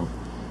our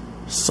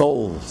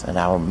souls and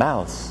our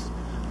mouths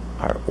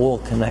are all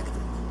connected.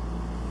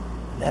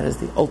 That is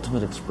the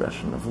ultimate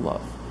expression of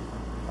love.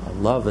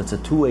 Love, it's a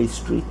two-way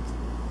street.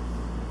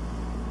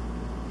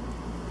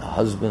 A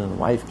husband and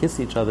wife kiss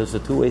each other, it's a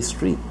two-way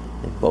street.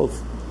 They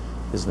both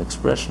is an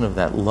expression of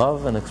that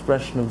love, an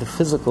expression of the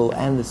physical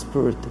and the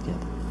spirit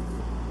together.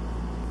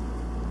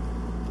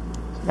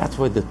 So that's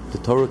why the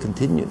Torah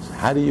continues.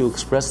 How do you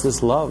express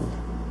this love?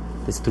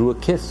 It's through a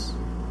kiss.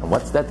 And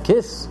what's that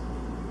kiss?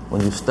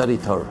 When you study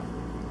Torah.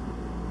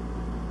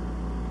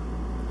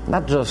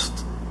 Not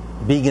just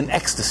being in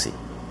ecstasy.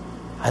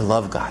 I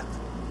love God.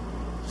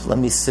 So let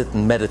me sit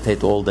and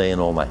meditate all day and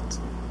all night.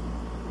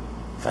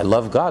 If I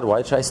love God,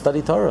 why should I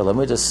study Torah? Let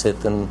me just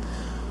sit and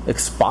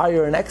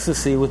expire in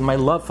ecstasy with my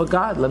love for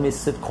God. Let me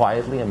sit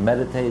quietly and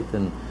meditate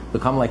and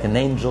become like an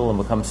angel and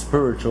become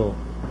spiritual.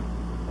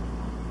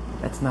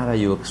 That's not how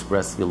you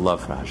express your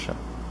love for Hashem.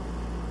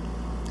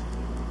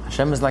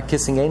 Hashem is not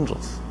kissing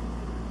angels.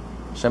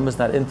 Hashem is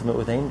not intimate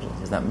with angels.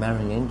 He's not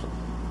marrying angels.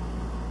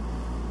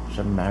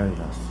 Hashem married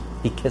us.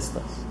 He kissed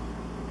us.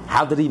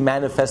 How did He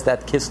manifest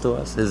that kiss to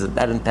us? Is it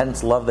that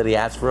intense love that He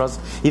has for us,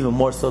 even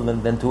more so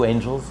than two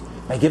angels?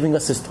 By giving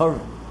us His Torah.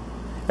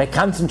 By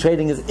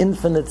concentrating His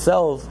infinite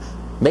self,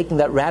 making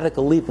that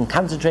radical leap and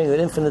concentrating that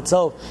infinite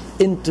self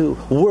into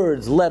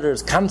words,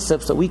 letters,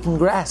 concepts that we can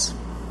grasp.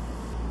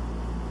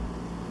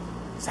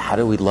 So how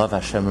do we love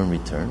Hashem in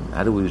return?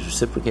 How do we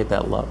reciprocate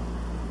that love?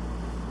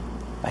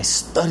 By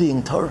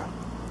studying Torah.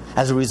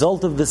 As a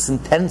result of this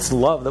intense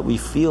love that we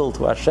feel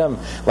to Hashem,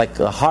 like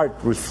a heart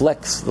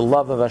reflects the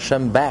love of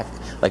Hashem back,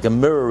 like a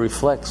mirror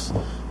reflects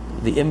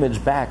the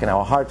image back, and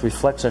our heart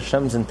reflects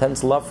Hashem's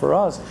intense love for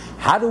us.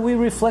 How do we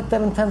reflect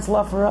that intense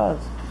love for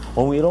us?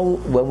 When we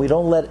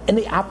don't let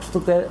any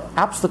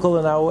obstacle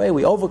in our way,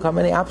 we overcome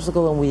any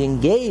obstacle and we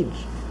engage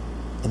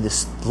in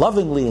this,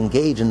 lovingly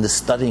engage in the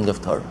studying of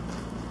Torah.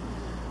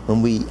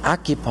 When we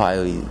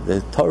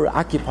the Torah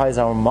occupies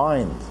our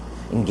mind,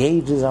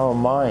 engages our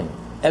mind.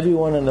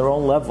 Everyone on their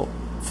own level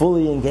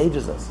fully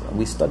engages us. And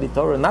we study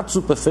Torah not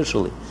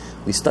superficially.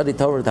 We study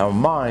Torah with our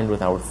mind,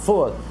 with our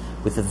thought,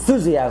 with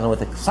enthusiasm,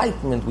 with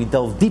excitement. We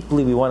delve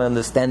deeply. We want to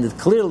understand it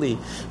clearly.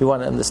 We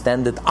want to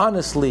understand it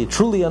honestly,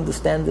 truly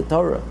understand the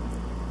Torah.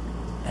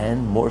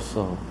 And more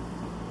so,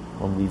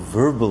 when we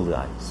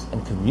verbalize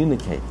and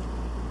communicate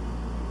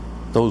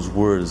those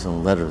words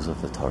and letters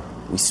of the Torah.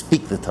 We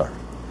speak the Torah.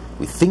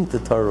 We think the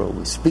Torah.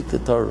 We speak the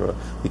Torah.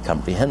 We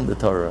comprehend the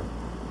Torah.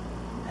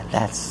 And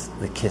that's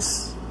the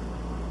kiss.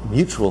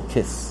 Mutual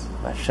kiss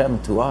of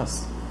Hashem to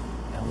us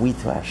and we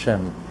to Hashem,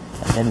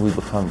 and then we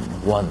become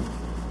one,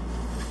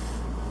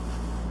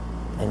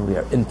 and we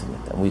are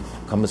intimate, and we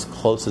come as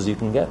close as you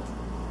can get.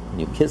 When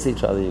you kiss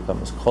each other, you come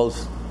as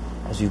close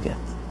as you get,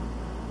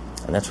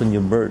 and that's when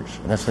you merge,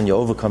 and that's when you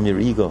overcome your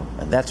ego,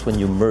 and that's when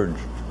you merge.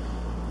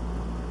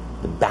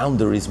 The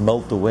boundaries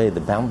melt away.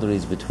 The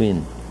boundaries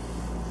between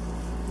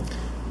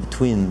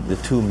the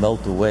two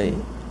melt away,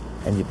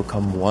 and you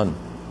become one.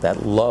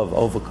 That love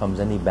overcomes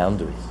any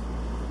boundaries.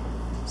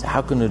 So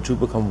how can a Jew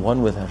become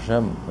one with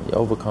Hashem? When you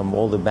overcome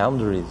all the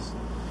boundaries,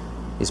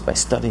 is by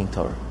studying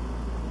Torah,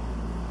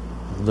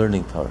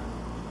 learning Torah,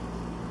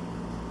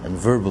 and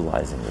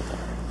verbalizing the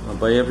Torah.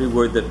 By every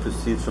word that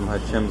proceeds from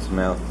Hashem's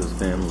mouth does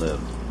man live.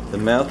 The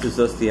mouth is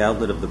thus the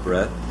outlet of the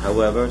breath.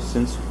 However,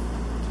 since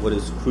what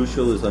is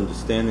crucial is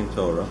understanding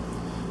Torah,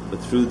 but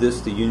through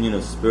this the union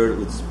of spirit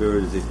with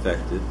spirit is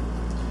effected,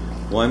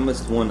 why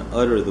must one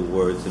utter the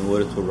words in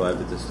order to arrive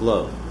at this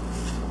love?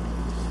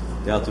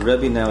 The Alter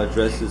Rebbe now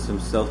addresses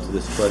himself to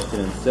this question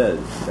and says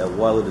that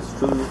while it is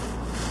true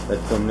that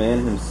from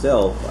man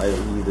himself,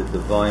 i.e. the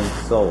divine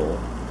soul,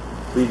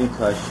 cleaving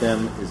to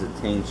Hashem is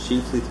attained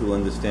chiefly through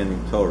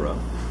understanding Torah,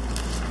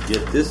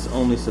 yet this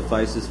only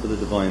suffices for the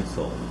divine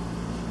soul.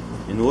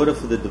 In order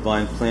for the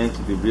divine plan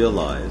to be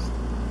realized,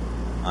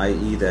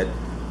 i.e. that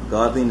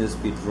godliness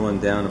be drawn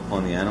down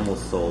upon the animal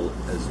soul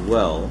as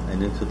well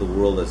and into the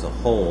world as a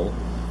whole,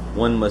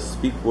 one must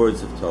speak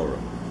words of Torah.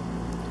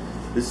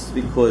 This is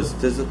because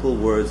physical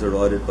words are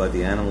uttered by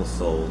the animal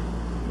soul,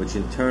 which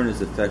in turn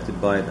is affected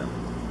by them.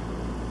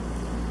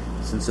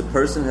 Since a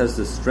person has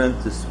the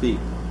strength to speak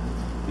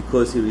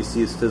because he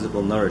receives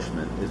physical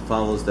nourishment, it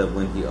follows that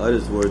when he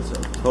utters words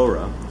of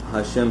Torah,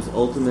 Hashem's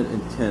ultimate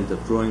intent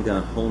of drawing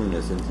down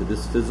holiness into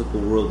this physical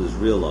world is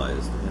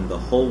realized, and the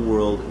whole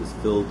world is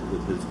filled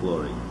with His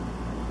glory.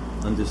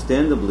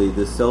 Understandably,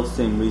 this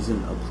self-same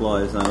reason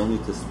applies not only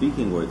to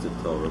speaking words of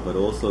Torah, but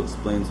also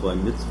explains why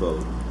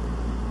mitzvot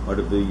are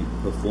to be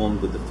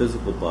performed with the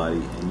physical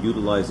body and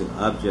utilizing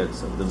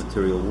objects of the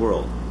material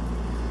world.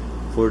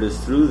 For it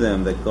is through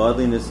them that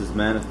godliness is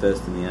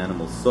manifest in the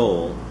animal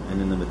soul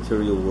and in the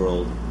material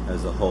world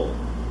as a whole.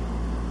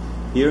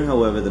 Here,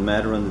 however, the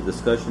matter under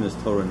discussion is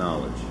Torah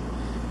knowledge.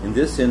 In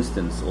this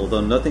instance,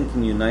 although nothing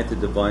can unite the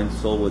divine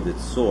soul with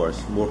its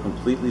source more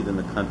completely than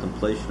the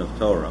contemplation of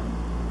Torah,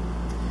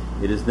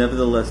 it is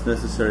nevertheless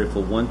necessary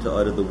for one to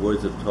utter the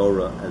words of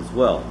Torah as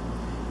well,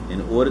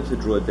 in order to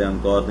draw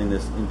down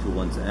godliness into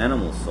one's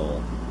animal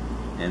soul,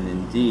 and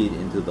indeed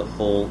into the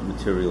whole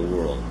material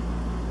world.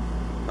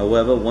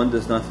 However, one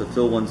does not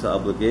fulfill one's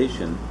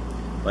obligation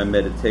by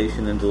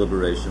meditation and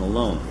deliberation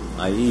alone,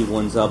 i.e.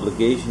 one's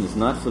obligation is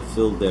not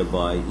fulfilled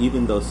thereby,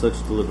 even though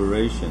such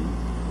deliberation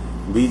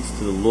leads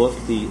to the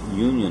lofty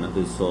union of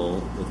his soul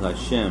with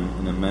Hashem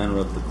in a manner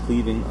of the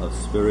cleaving of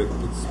spirit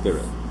with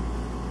spirit,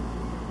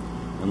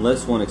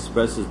 unless one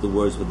expresses the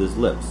words with his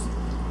lips,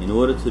 in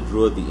order to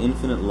draw the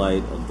infinite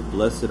light of the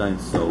blessed Ein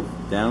Sof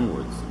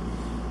downwards,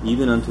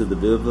 even unto the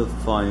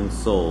vivifying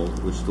soul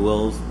which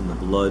dwells in the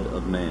blood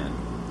of man,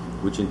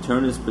 which in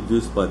turn is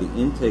produced by the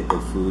intake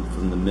of food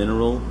from the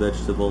mineral,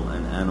 vegetable,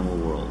 and animal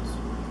worlds.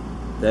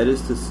 That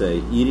is to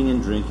say, eating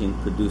and drinking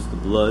produce the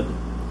blood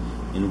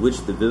in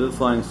which the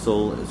vivifying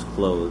soul is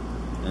clothed,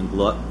 and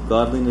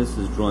godliness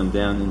is drawn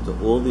down into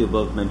all the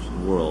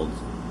above-mentioned worlds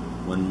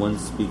when one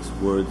speaks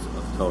words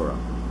of Torah.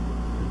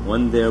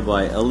 One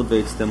thereby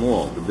elevates them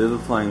all, the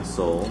vivifying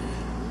soul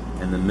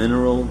and the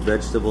mineral,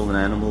 vegetable, and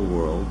animal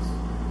worlds,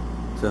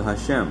 to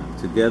Hashem,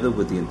 together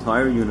with the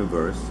entire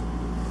universe,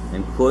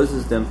 and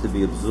causes them to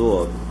be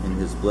absorbed in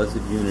His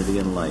blessed unity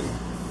and light,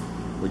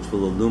 which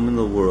will illumine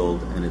the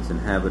world and its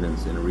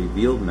inhabitants in a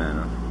revealed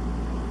manner,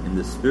 in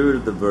the spirit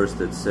of the verse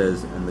that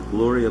says, "And the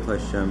glory of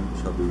Hashem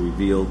shall be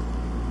revealed,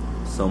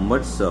 so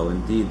much so,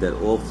 indeed, that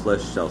all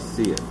flesh shall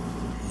see it."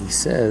 He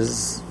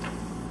says,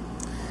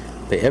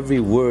 by every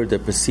word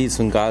that proceeds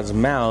from God's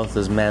mouth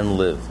does man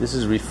live. This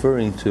is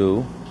referring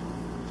to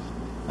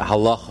a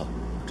halacha,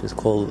 which is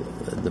called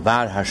the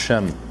Devar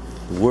Hashem,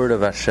 the word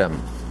of Hashem.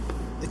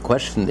 The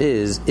question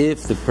is,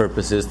 if the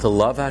purpose is to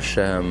love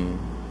Hashem,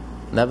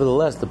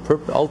 nevertheless, the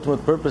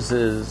ultimate purpose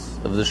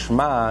of the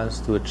Shema is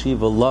to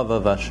achieve a love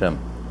of Hashem.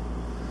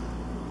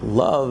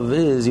 Love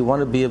is, you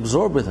want to be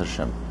absorbed with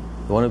Hashem.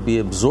 You want to be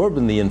absorbed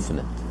in the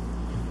infinite.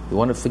 You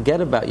want to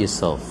forget about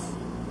yourself.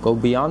 Go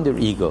beyond your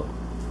ego.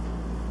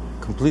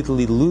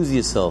 Completely lose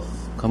yourself.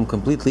 Become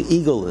completely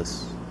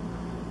egoless.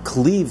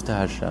 Cleave to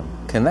Hashem.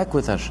 Connect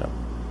with Hashem.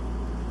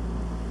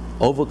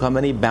 Overcome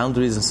any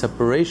boundaries and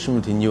separation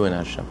between you and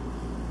Hashem.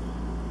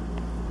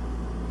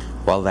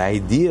 While the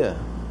idea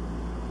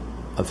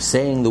of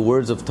saying the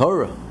words of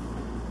Torah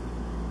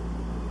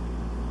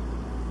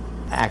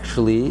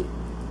actually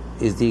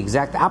is the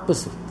exact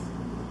opposite.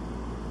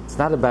 It's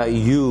not about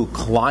you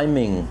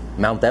climbing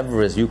Mount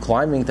Everest, you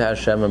climbing to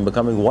Hashem and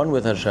becoming one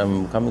with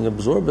Hashem, becoming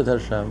absorbed with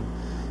Hashem.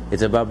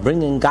 It's about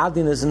bringing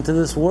godliness into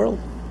this world.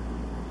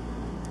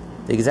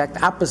 The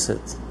exact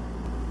opposite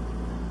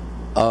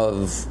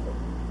of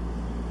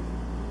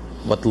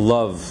what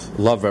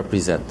love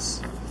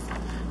represents.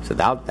 So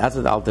that's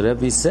what Alter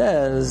Rebbe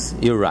says.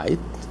 You're right.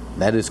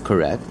 That is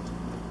correct.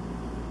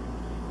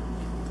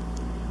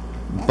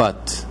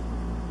 But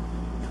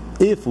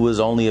if it was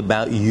only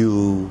about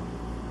you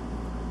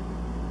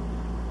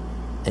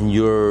and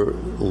your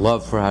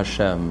love for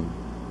Hashem,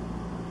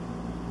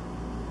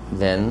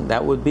 then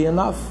that would be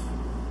enough.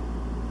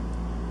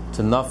 It's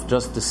enough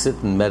just to sit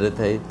and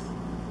meditate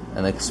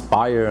and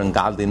aspire in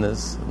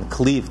godliness and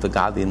cleave to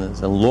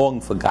godliness and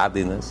long for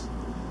godliness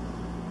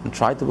and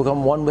try to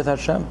become one with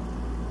Hashem.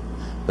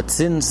 But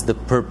since the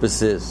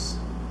purpose is,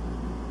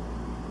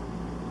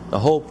 the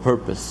whole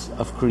purpose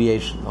of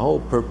creation, the whole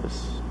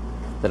purpose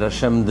that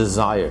Hashem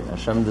desired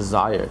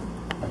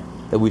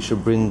that we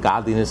should bring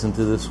godliness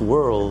into this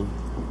world,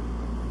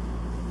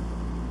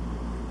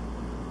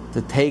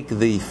 to take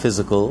the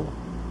physical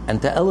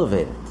and to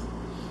elevate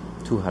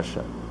it to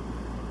Hashem.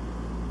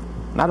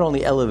 Not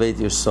only elevate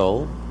your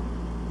soul,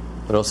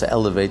 but also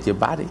elevate your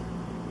body.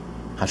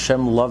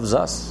 Hashem loves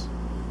us,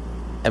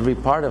 every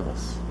part of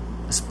us,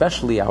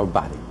 especially our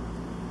body.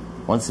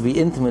 Wants to be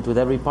intimate with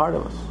every part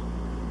of us.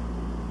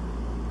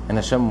 And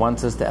Hashem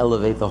wants us to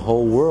elevate the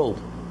whole world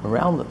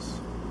around us.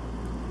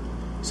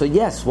 So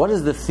yes, what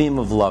is the theme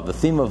of love? The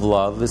theme of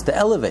love is to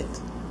elevate.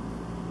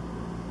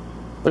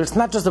 But it's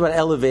not just about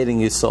elevating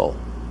your soul.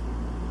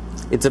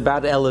 It's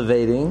about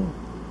elevating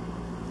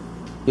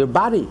your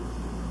body,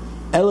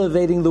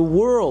 elevating the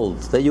world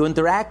that you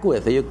interact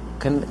with, that you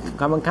can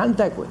come in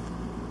contact with.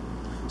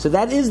 So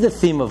that is the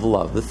theme of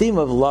love. The theme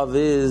of love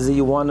is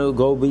you want to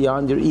go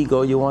beyond your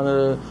ego, you want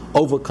to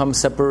overcome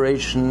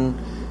separation,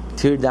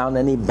 tear down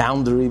any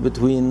boundary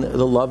between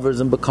the lovers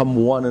and become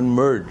one and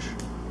merge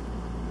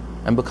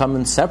and become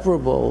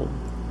inseparable.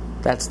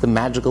 That's the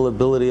magical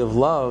ability of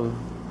love,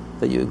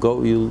 that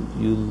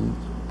you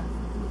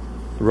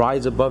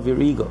rise above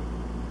your ego.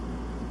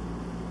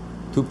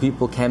 Two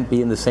people can't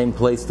be in the same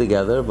place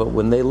together, but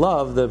when they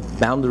love, the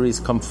boundaries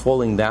come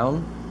falling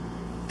down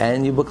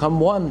and you become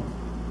one.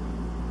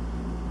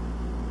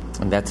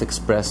 And that's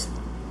expressed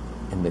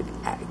in the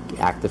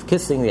act of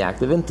kissing, the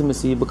act of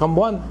intimacy. You become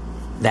one.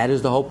 That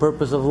is the whole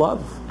purpose of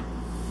love.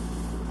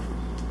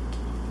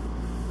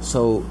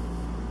 So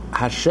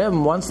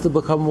Hashem wants to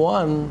become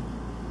one,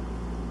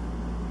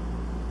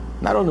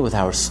 not only with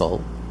our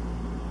soul,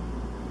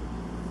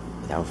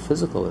 with our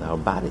physical, with our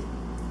body.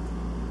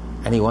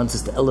 And He wants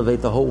us to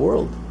elevate the whole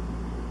world.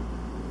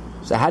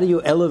 So how do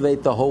you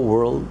elevate the whole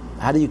world?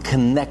 How do you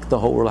connect the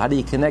whole world? How do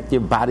you connect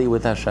your body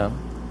with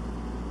Hashem?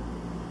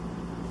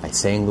 By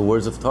saying the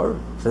words of Torah.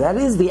 So that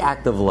is the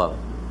act of love.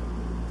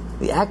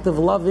 The act of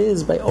love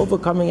is by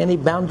overcoming any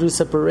boundary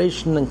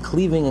separation and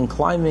cleaving and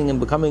climbing and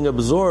becoming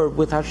absorbed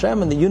with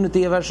Hashem and the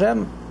unity of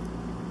Hashem.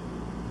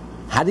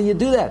 How do you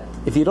do that?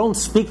 If you don't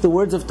speak the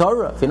words of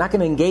Torah, if you're not going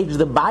to engage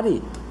the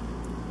body,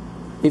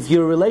 if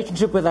your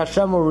relationship with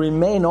Hashem will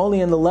remain only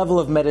in the level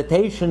of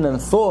meditation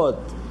and thought,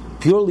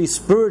 purely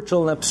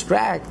spiritual and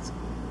abstract,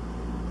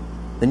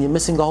 then you're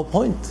missing the whole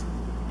point.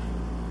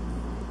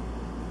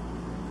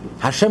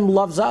 Hashem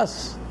loves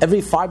us.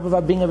 Every fiber of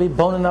our being, every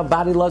bone in our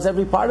body loves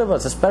every part of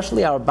us,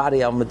 especially our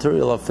body, our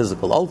material, our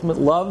physical. Ultimate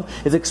love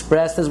is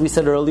expressed, as we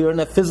said earlier, in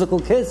a physical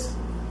kiss.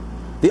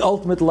 The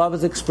ultimate love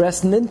is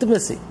expressed in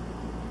intimacy.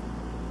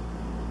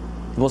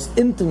 The most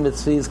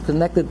intimacy is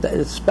connected,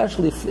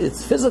 especially if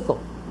it's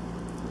physical.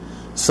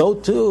 So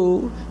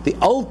too, the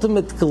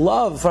ultimate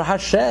love for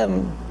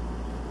Hashem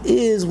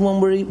is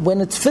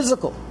when it's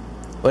physical,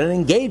 when it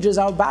engages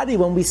our body,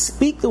 when we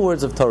speak the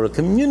words of Torah,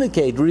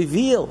 communicate,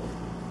 reveal.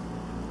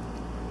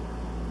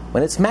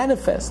 When it's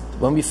manifest,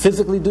 when we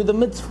physically do the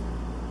mitzvah,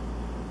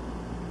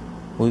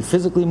 when we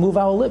physically move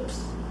our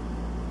lips.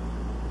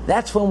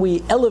 That's when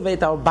we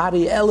elevate our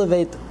body,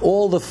 elevate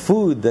all the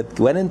food that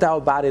went into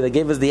our body, that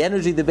gave us the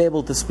energy to be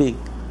able to speak.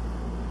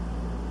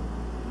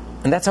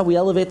 And that's how we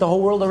elevate the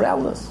whole world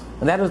around us.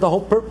 And that is the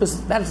whole purpose.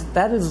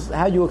 That is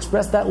how you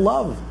express that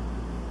love.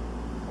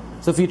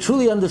 So if you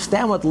truly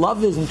understand what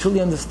love is, and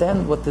truly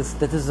understand that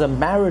this is a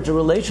marriage, a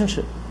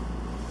relationship,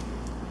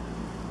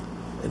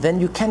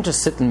 then you can't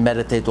just sit and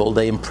meditate all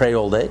day and pray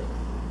all day.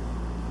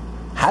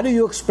 How do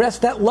you express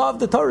that love?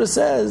 The Torah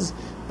says,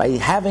 by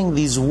having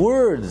these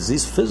words,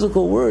 these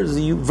physical words,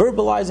 you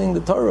verbalizing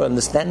the Torah,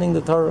 understanding the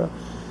Torah,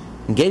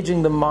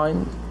 engaging the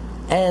mind,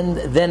 and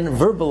then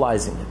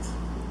verbalizing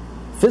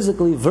it.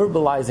 Physically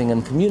verbalizing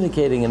and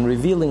communicating and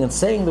revealing and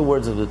saying the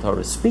words of the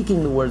Torah,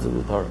 speaking the words of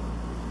the Torah.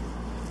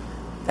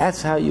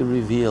 That's how you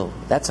reveal.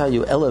 That's how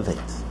you elevate.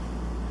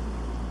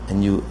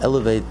 And you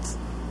elevate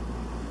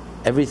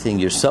everything,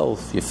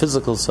 yourself, your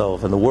physical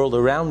self, and the world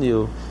around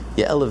you,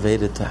 you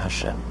elevate it to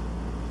Hashem.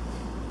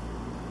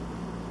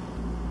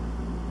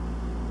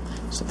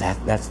 So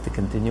that's the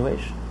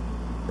continuation.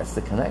 That's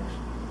the connection.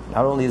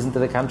 Not only isn't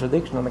it a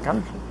contradiction, on the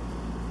contrary.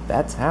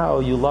 That's how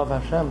you love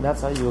Hashem.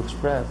 That's how you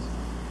express.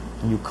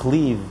 And you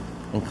cleave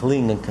and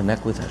cling and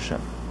connect with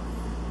Hashem.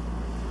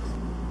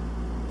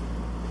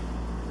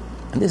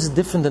 And this is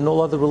different than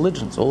all other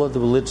religions. All other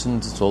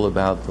religions, it's all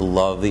about the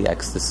love, the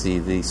ecstasy,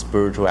 the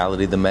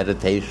spirituality, the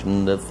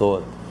meditation, the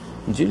thought.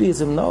 In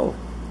Judaism, no.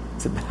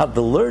 It's about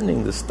the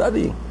learning, the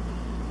studying.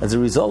 As a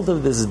result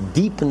of this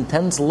deep,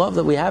 intense love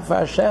that we have for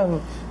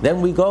Hashem, then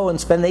we go and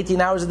spend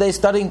 18 hours a day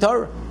studying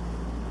Torah,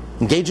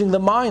 engaging the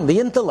mind, the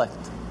intellect.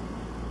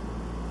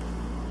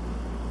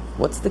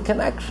 What's the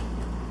connection?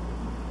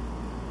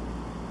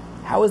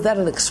 How is that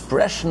an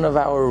expression of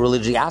our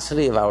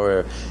religiosity, of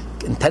our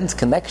intense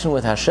connection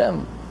with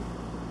Hashem?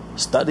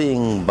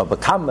 Studying Baba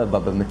Kama,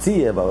 Baba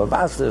Metzia, Baba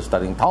Basra,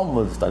 studying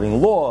Talmud,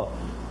 studying law,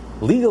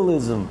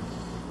 legalism.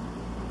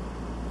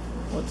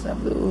 What's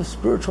that to do with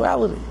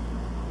spirituality?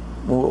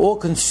 When we're all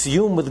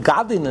consumed with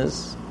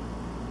godliness,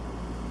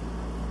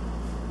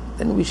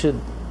 then we should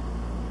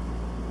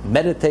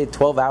meditate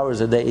 12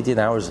 hours a day, 18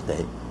 hours a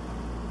day,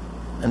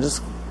 and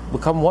just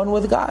become one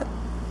with God.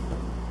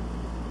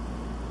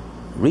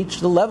 Reach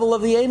the level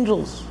of the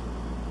angels.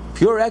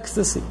 Pure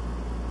ecstasy.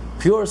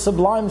 Pure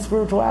sublime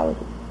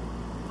spirituality.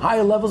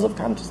 Higher levels of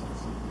consciousness.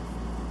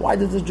 Why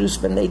did the Jews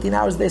spend 18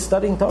 hours a day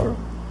studying Torah?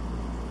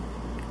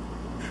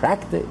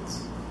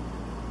 Tractates.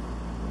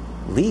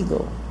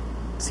 Legal.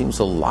 Seems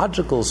so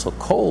logical, so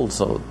cold,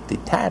 so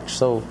detached.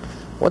 So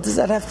what does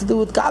that have to do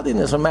with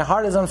godliness? When my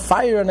heart is on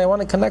fire and I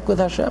want to connect with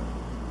Hashem.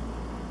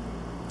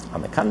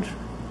 On the contrary,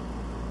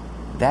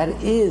 that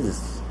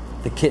is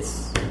the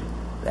kiss.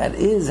 That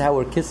is how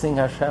we're kissing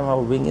Hashem, how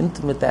we're being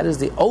intimate. That is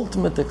the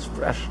ultimate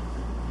expression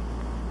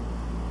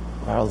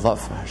of our love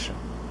for Hashem.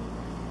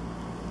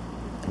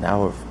 And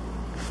our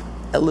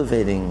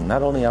elevating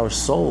not only our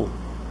soul,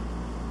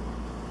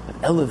 but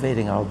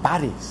elevating our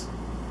bodies.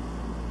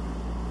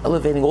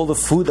 Elevating all the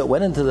food that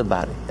went into the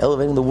body.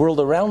 Elevating the world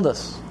around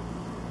us.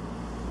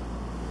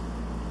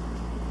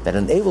 That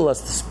enable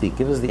us to speak,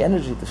 give us the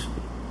energy to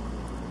speak.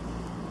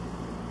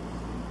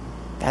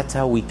 That's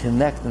how we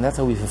connect, and that's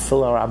how we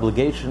fulfill our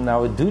obligation,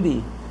 our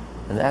duty,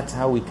 and that's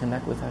how we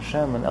connect with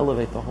Hashem and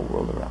elevate the whole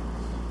world around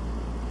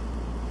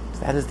us. So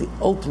that is the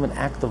ultimate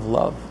act of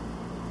love.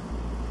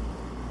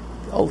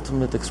 The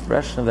ultimate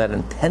expression of that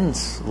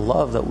intense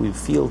love that we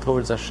feel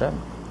towards Hashem.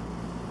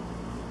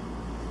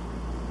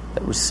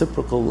 That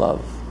reciprocal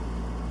love,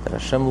 that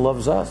Hashem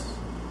loves us.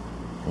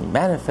 And He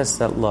manifests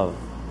that love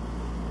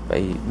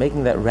by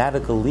making that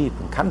radical leap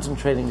and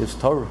concentrating His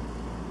Torah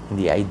in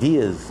the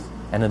ideas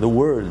and in the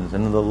words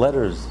and in the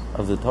letters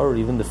of the Torah,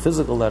 even the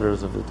physical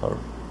letters of the Torah.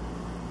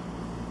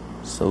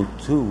 So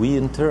too, we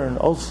in turn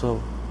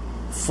also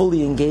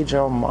fully engage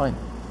our mind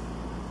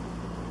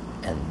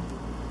and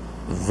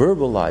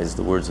verbalize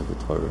the words of the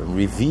Torah and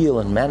reveal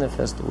and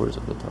manifest the words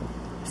of the Torah,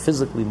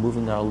 physically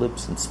moving our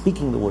lips and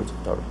speaking the words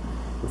of Torah.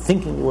 We're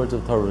thinking the words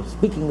of Torah,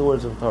 speaking the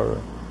words of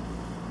Torah,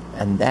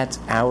 and that's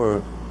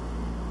our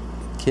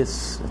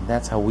kiss, and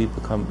that's how we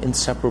become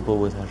inseparable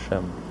with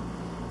Hashem.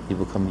 We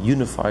become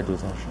unified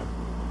with Hashem.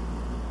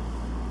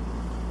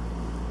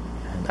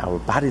 And our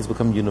bodies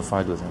become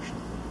unified with Hashem.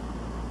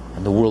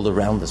 And the world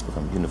around us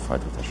become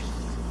unified with Hashem.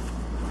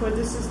 For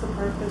this is the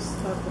purpose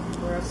of the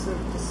progressive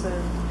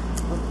descent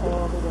of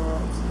all the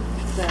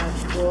worlds,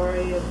 that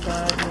glory of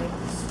God may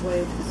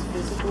persuade this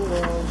physical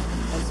world,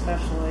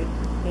 especially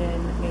in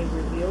a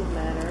revealed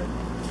manner,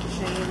 to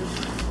change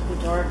the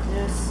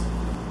darkness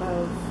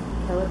of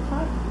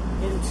Kelipat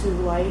into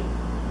light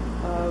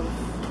of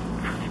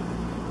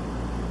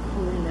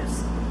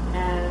holiness,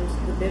 and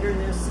the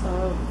bitterness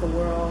of the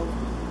world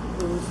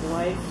whose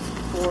life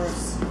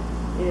force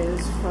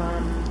is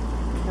from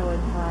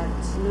Kelipat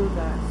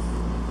Nugas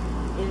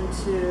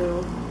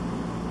into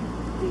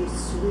the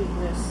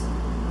sweetness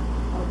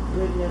of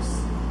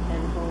goodness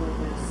and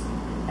holiness,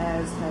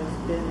 as has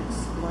been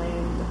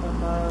explained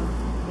above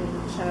in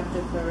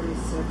chapter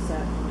 36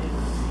 at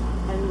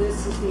length. And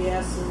this is the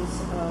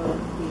essence of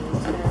the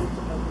intent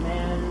of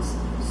man's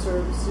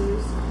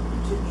services,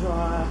 to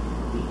draw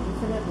the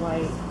infinite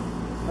light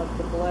of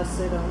the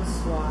blessed on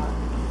Swat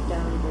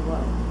down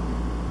below.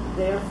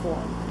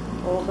 Therefore,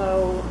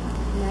 although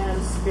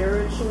man's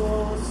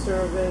spiritual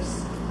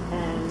service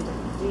and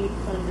deep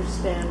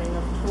understanding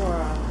of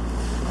Torah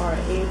are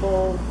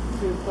able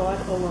through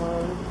thought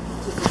alone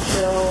to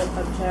fulfill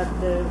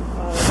objective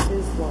of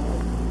his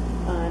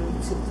love,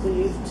 and to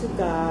cleave to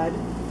God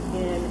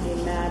in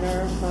a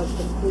manner of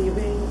the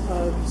cleaving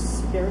of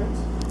spirit.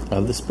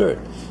 Of the Spirit.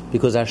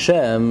 Because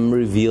Hashem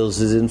reveals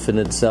His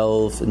infinite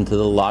self into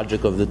the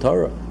logic of the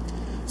Torah.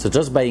 So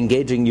just by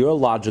engaging your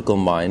logical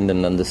mind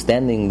and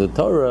understanding the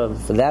Torah,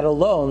 for that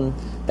alone,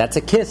 that's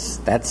a kiss.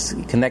 That's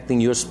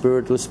connecting your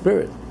spirit to a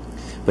spirit.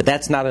 But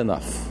that's not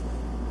enough.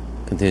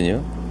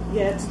 Continue.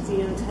 Yet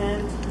the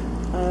intent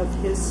of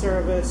his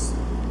service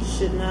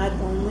should not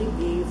only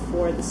be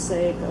for the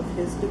sake of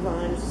his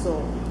divine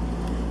soul.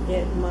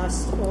 It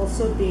must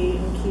also be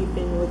in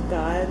keeping with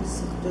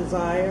God's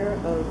desire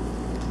of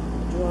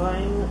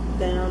drawing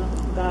down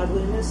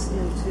godliness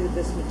into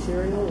this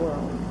material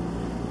world.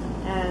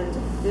 And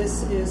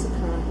this is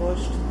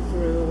accomplished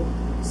through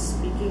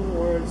speaking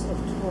words of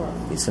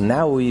Torah. So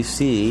now we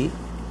see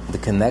the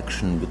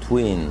connection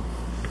between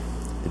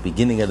the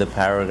beginning of the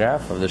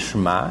paragraph of the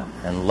Shema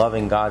and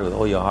loving God with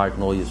all your heart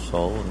and all your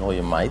soul and all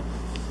your might,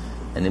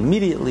 and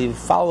immediately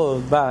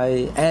followed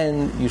by,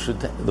 and you should,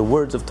 the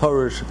words of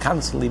Torah should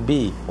constantly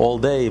be, all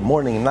day,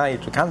 morning,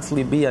 night, should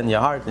constantly be on your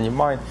heart and your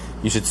mind.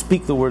 You should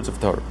speak the words of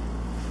Torah.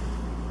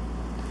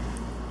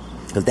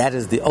 Because that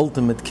is the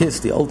ultimate kiss,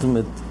 the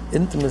ultimate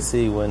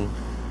intimacy, when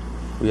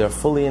we are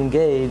fully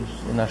engaged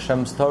in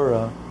Hashem's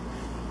Torah.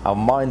 Our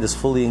mind is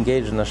fully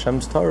engaged in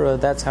Hashem's Torah.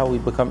 That's how we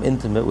become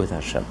intimate with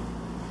Hashem.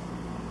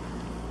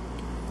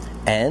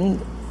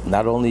 And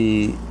not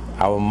only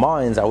our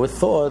minds, our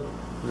thought,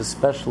 but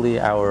especially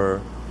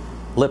our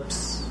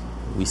lips.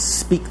 We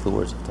speak the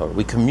words of Torah.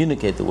 We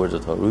communicate the words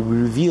of Torah. We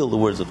reveal the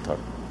words of Torah.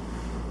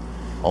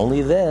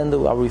 Only then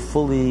are we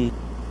fully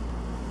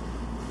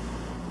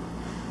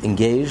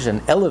engaged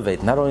and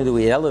elevate. Not only do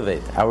we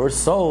elevate our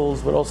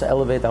souls, but also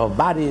elevate our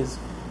bodies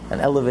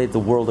and elevate the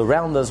world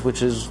around us,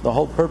 which is the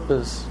whole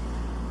purpose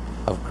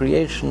of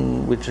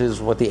creation, which is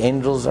what the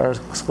angels are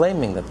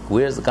exclaiming, that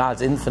where's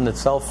God's infinite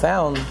self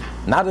found?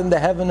 Not in the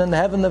heaven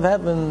of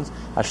heavens.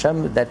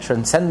 Hashem, that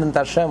transcendent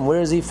Hashem,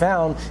 where is He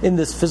found? In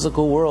this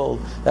physical world.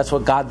 That's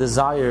what God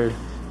desired.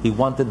 He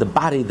wanted the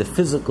body, the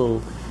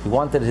physical. He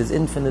wanted His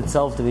infinite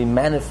self to be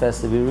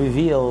manifest, to be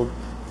revealed,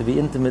 to be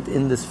intimate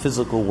in this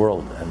physical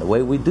world. And the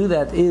way we do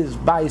that is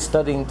by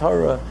studying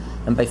Torah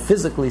And by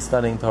physically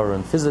studying Torah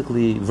and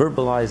physically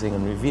verbalizing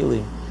and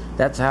revealing,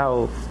 that's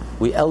how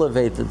we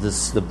elevate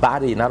the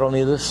body, not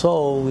only the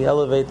soul, we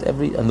elevate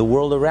and the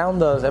world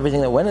around us,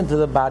 everything that went into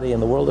the body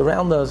and the world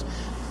around us,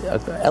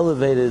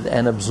 elevated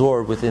and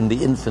absorbed within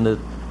the infinite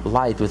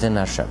light within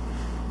Hashem.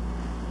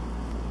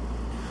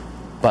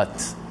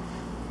 But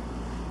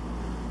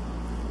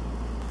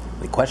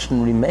the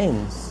question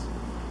remains,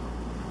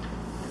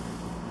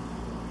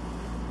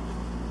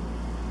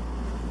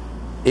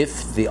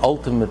 if the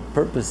ultimate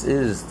purpose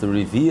is to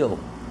reveal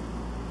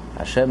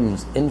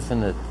Hashem's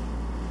infinite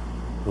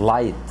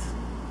light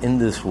in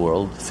this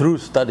world through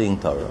studying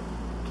Torah,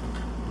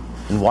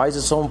 and why is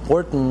it so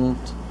important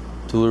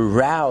to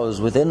arouse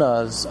within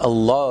us a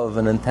love,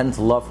 an intense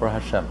love for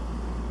Hashem?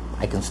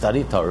 I can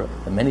study Torah,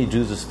 and many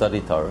Jews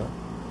study Torah,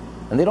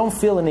 and they don't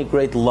feel any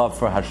great love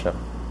for Hashem.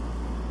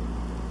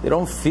 They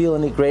don't feel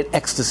any great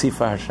ecstasy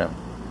for Hashem.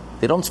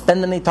 They don't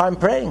spend any time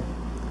praying.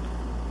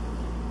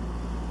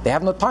 They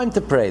have no time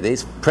to pray.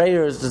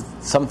 Prayer is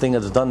something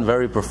that's done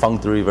very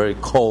perfunctory, very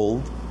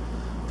cold.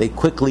 They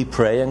quickly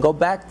pray and go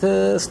back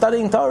to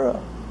studying Torah.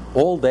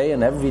 All day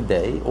and every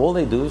day, all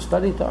they do is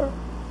study Torah.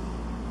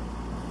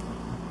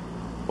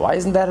 Why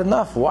isn't that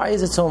enough? Why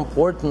is it so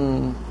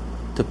important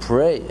to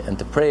pray, and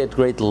to pray at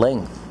great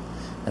length,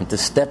 and to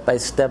step by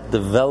step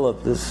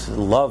develop this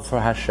love for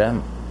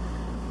Hashem,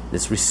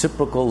 this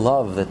reciprocal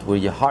love that where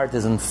your heart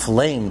is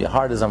inflamed, your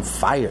heart is on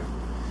fire,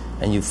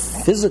 and you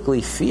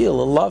physically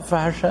feel a love for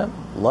Hashem.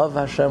 Love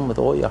Hashem with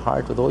all your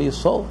heart, with all your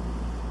soul.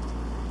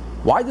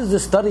 Why does the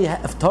study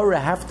of Torah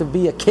have to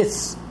be a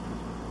kiss?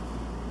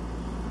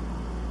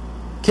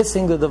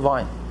 Kissing the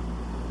divine.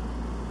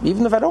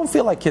 Even if I don't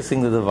feel like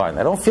kissing the divine,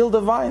 I don't feel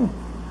divine,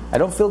 I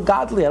don't feel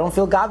godly, I don't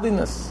feel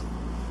godliness.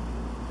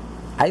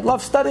 I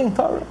love studying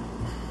Torah.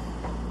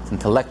 It's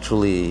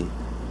intellectually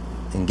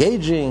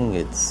engaging,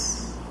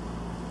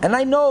 and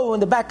I know in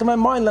the back of my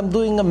mind I'm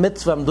doing a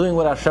mitzvah, I'm doing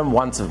what Hashem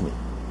wants of me.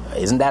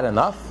 Isn't that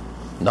enough?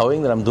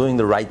 Knowing that I'm doing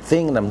the right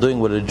thing and I'm doing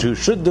what a Jew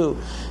should do,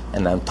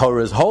 and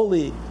Torah is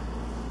holy.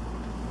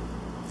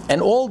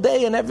 And all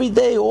day and every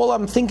day, all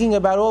I'm thinking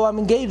about, all I'm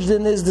engaged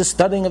in is the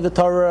studying of the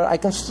Torah.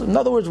 In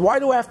other words, why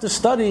do I have to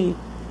study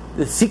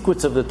the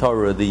secrets of the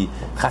Torah, the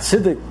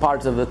Hasidic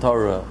parts of the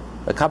Torah,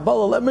 the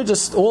Kabbalah? Let me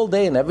just all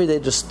day and every day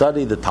just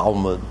study the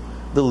Talmud,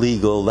 the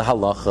legal, the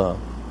halacha.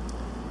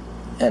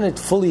 And it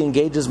fully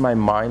engages my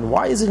mind.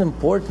 Why is it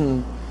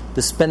important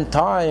to spend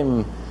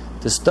time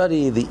to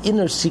study the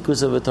inner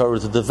secrets of the Torah,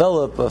 to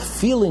develop a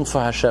feeling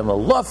for Hashem, a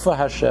love for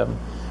Hashem,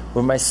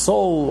 where my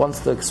soul wants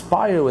to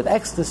expire with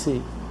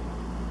ecstasy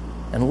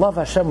and love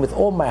Hashem with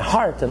all my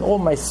heart and all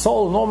my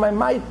soul and all my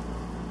might?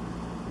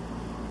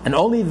 And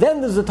only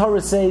then does the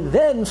Torah say,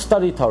 then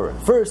study Torah.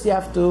 First you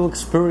have to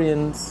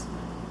experience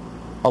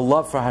a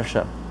love for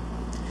Hashem.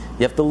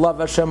 You have to love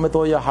Hashem with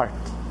all your heart.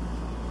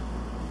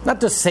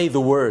 Not just say the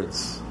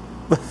words,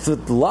 but to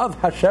love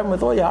Hashem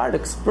with all your heart.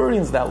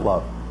 Experience that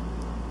love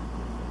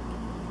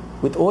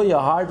with all your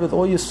heart, with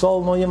all your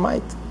soul and all your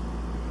might.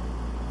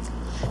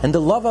 And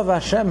the love of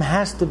Hashem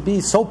has to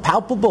be so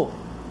palpable.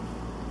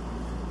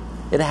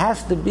 It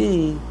has to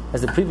be,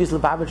 as the previous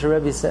Lubavitcher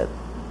Rebbe said,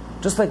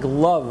 just like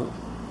love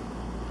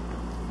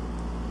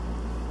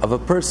of a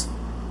person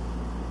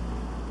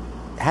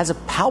has a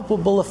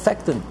palpable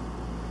effect on you.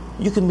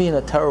 You can be in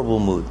a terrible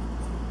mood.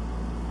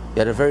 You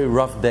had a very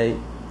rough day. You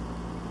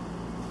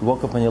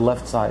woke up on your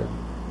left side.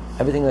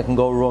 Everything that can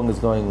go wrong is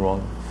going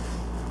wrong.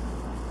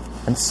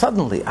 And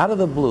suddenly, out of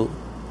the blue,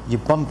 you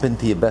bump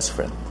into your best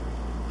friend.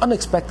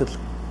 Unexpectedly.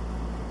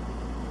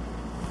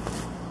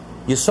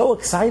 You're so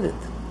excited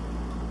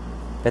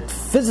that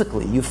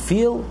physically you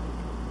feel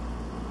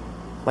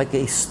like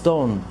a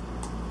stone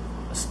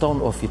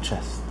off your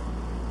chest.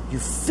 You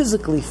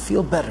physically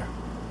feel better.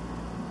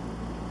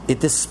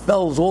 It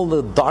dispels all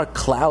the dark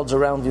clouds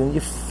around you and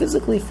you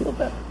physically feel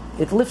better.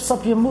 It lifts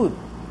up your mood.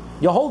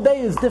 Your whole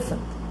day is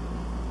different.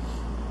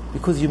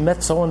 Because you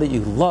met someone that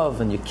you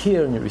love and you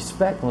care and you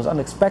respect and was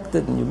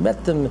unexpected, and you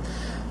met them.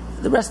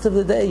 The rest of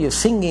the day you're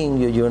singing,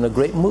 you're in a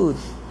great mood.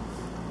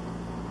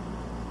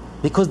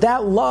 Because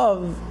that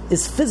love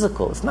is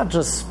physical. It's not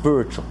just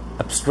spiritual,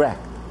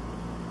 abstract.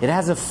 It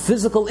has a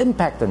physical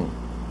impact on you.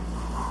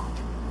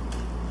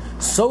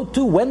 So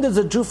too, when does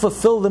a Jew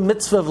fulfill the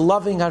mitzvah of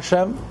loving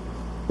Hashem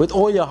with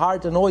all your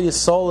heart and all your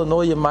soul and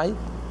all your might?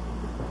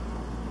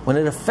 When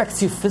it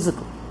affects you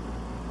physically.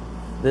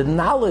 The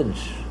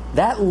knowledge,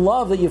 that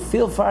love that you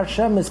feel for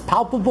Hashem is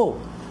palpable,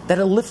 that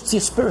it lifts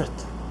your spirit.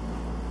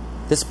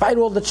 Despite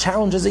all the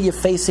challenges that you're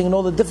facing and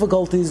all the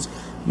difficulties,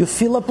 you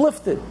feel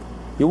uplifted.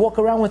 You walk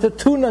around with a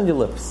tune on your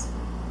lips,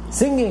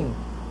 singing,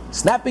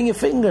 snapping your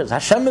fingers.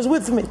 Hashem is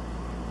with me.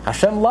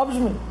 Hashem loves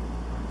me.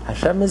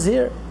 Hashem is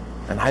here.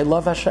 And I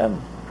love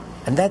Hashem.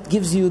 And that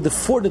gives you the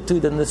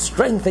fortitude and the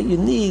strength that you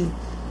need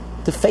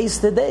to face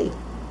the day.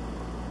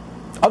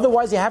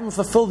 Otherwise, you haven't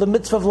fulfilled the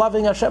mitzvah of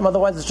loving Hashem.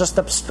 Otherwise, it's just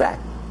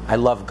abstract. I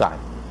love God.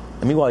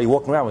 And meanwhile, you're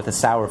walking around with a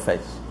sour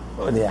face.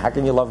 How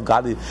can you love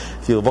God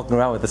if you're walking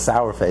around with a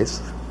sour face?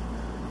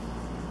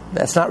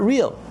 That's not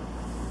real.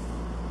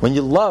 When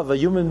you love a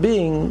human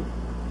being,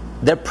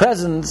 Their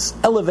presence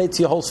elevates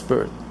your whole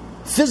spirit.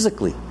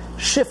 Physically,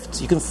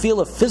 shifts. You can feel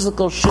a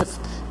physical shift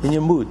in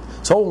your mood.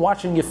 Someone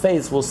watching your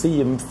face will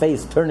see your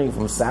face turning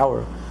from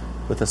sour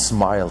with a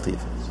smile to your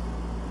face.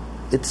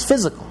 It's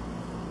physical.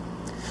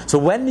 So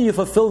when you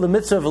fulfill the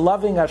mitzvah of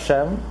loving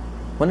Hashem,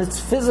 when it's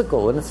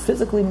physical, when it's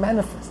physically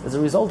manifest, as a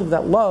result of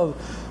that love,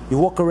 you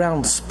walk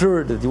around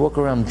spirited, you walk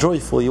around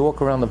joyful, you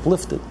walk around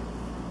uplifted.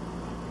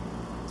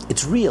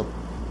 It's real.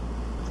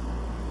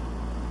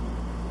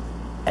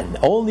 And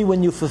only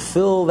when you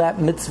fulfill that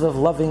mitzvah of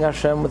loving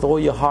Hashem with all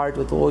your heart,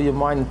 with all your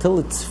mind, until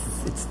it's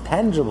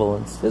tangible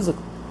and it's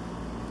physical.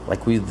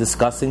 Like we were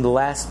discussing the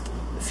last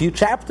few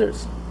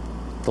chapters,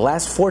 the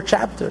last 4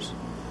 chapters.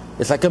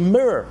 It's like a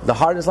mirror. The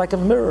heart is like a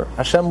mirror.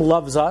 Hashem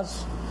loves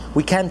us.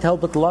 We can't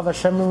help but love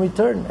Hashem in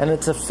return. And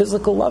it's a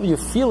physical love. You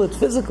feel it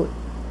physically.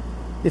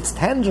 It's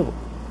tangible.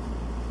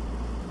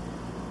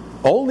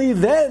 Only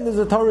then does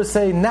the Torah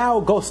say, now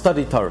go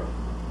study Torah.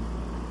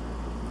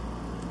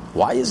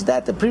 Why is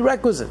that the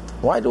prerequisite?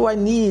 Why do I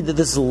need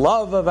this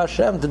love of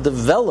Hashem to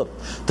develop,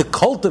 to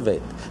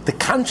cultivate, to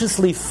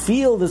consciously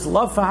feel this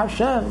love for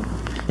Hashem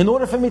in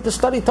order for me to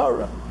study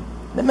Torah?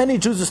 And many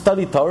Jews who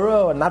study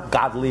Torah are not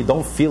godly,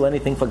 don't feel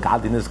anything for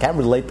godliness, can't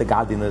relate to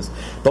godliness,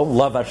 don't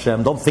love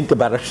Hashem, don't think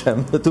about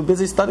Hashem. They're too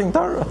busy studying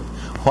Torah.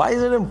 Why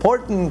is it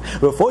important?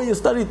 Before you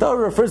study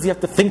Torah, first you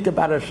have to think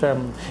about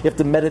Hashem. You have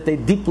to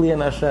meditate deeply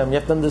on Hashem. You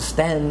have to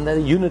understand the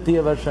unity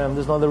of Hashem.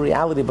 There's no other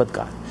reality but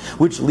God,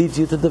 which leads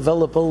you to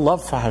develop a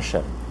love for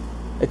Hashem.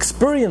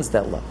 Experience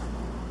that love.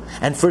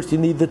 And first you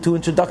need the 2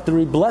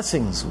 introductory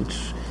blessings, which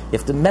you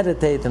have to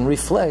meditate and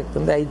reflect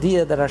on the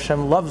idea that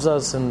Hashem loves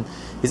us and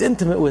is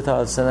intimate with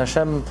us, and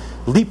Hashem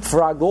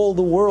leapfrogged all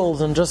the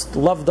world and just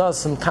loved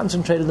us and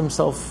concentrated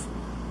Himself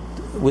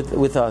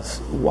with us.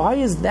 Why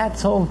is that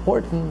so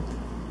important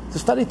to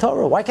study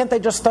Torah? Why can't they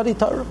just study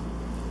Torah?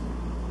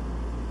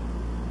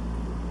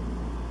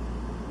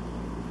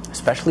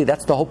 Especially,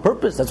 that's the whole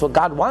purpose. That's what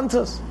God wants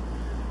us.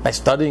 By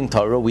studying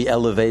Torah, we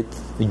elevate,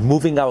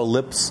 moving our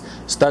lips,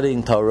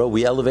 studying Torah,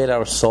 we elevate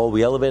our soul,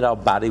 we elevate our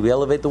body, we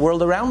elevate the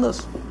world around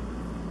us.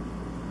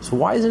 So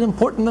why is it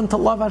important then to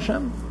love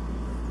Hashem?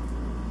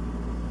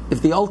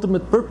 If the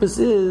ultimate purpose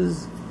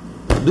is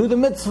do the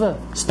mitzvah,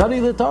 study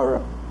the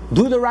Torah,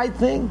 do the right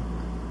thing,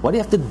 why do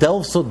you have to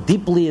delve so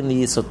deeply in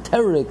the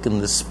esoteric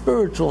and the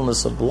spiritual and the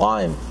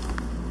sublime?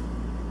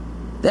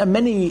 There are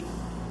many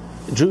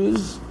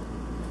Jews,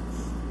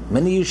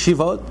 many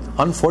yeshivot,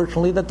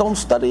 unfortunately, that don't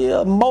study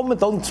a moment,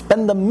 don't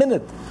spend a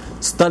minute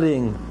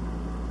studying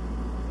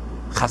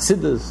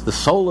Chassidus, the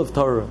soul of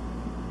Torah,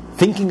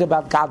 thinking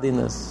about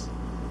godliness.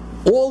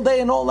 All day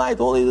and all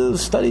night, all you do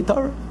is study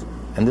Torah.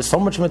 And there's so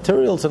much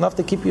material, it's enough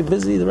to keep you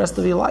busy the rest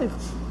of your life.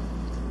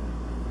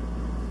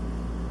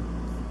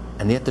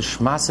 And yet the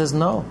Shema says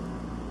no.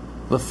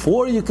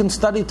 Before you can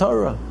study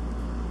Torah,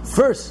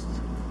 first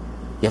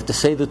you have to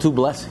say the 2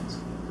 blessings.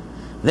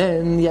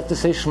 Then you have to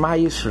say Shema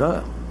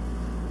Yisrael.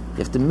 You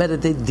have to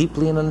meditate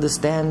deeply and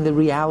understand the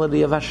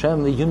reality of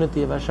Hashem, the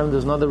unity of Hashem.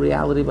 There's no other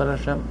reality but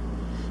Hashem.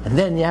 And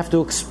then you have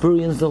to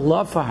experience the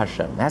love for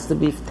Hashem. It has to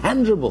be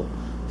tangible,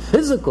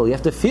 physical. You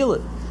have to feel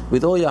it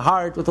with all your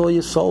heart, with all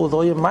your soul, with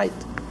all your might.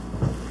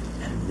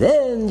 And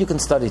then you can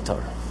study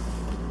Torah.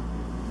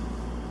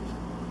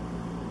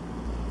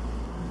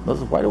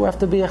 Why do I have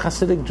to be a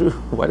Hasidic Jew?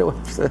 Why do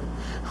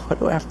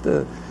I have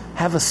to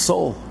have a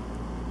soul?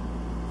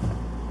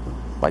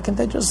 Why can't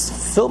I just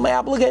fill my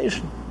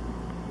obligation?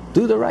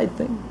 Do the right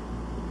thing?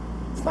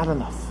 It's not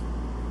enough.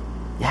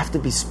 You have to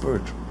be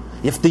spiritual.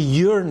 You have to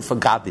yearn for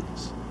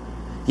godliness.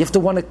 You have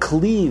to want to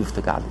cleave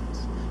to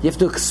godliness. You have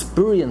to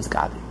experience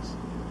godliness.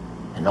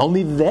 And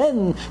only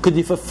then could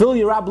you fulfill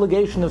your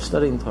obligation of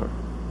studying Torah.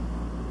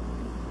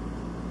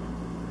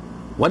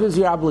 What is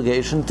your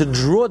obligation? To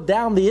draw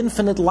down the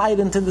infinite light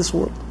into this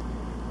world.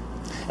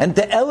 And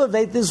to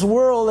elevate this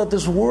world, that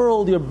this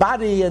world, your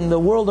body and the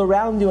world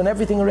around you and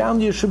everything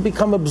around you should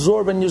become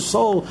absorbed, and your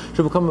soul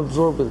should become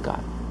absorbed with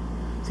God.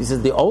 So he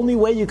says the only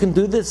way you can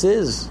do this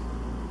is,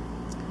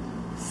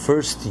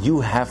 first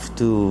you have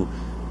to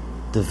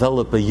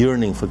develop a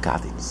yearning for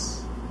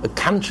godliness. A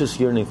conscious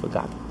yearning for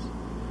godliness.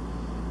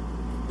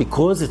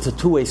 Because it's a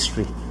 2-way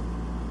street.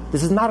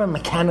 This is not a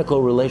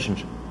mechanical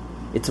relationship.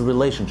 It's a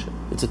relationship.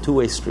 It's a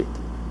 2-way street.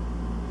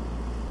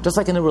 Just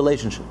like in a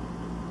relationship.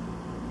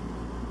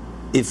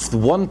 If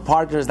one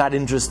partner is not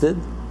interested,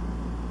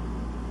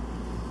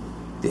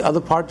 the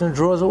other partner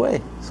draws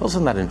away. It's also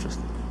not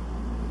interested.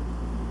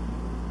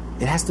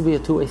 It has to be a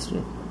 2-way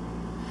street.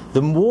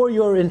 The more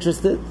you're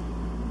interested,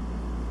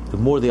 the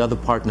more the other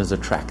partner is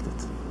attracted.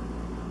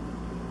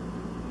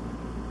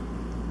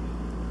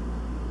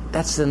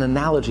 That's an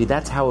analogy.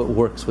 That's how it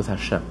works with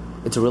Hashem.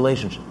 It's a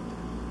relationship.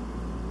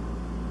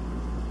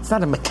 It's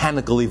not a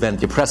mechanical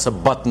event. You press a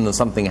button and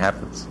something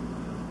happens.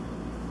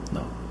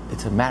 No.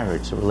 It's a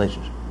marriage, a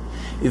relationship.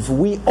 If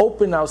we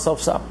open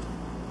ourselves up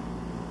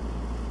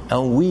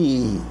and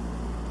we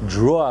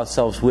draw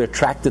ourselves, we're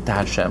attracted to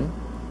Hashem,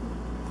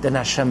 then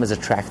Hashem is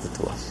attracted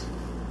to us.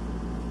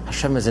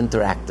 Hashem is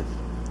interactive.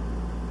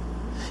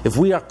 If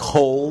we are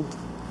cold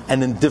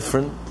and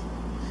indifferent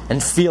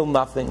and feel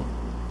nothing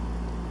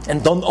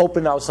and don't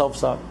open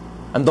ourselves up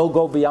and don't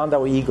go beyond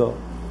our ego.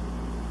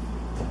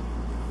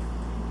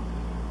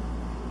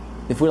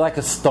 If we're like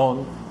a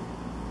stone,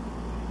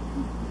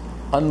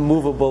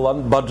 unmovable,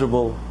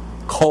 unbudgeable,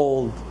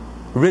 cold,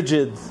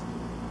 rigid,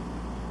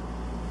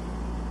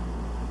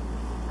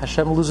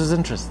 Hashem loses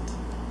interest.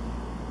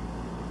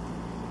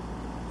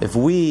 If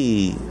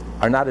we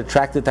are not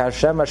attracted to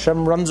Hashem,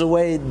 Hashem runs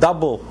away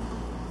double.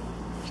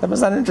 Hashem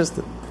is not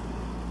interested.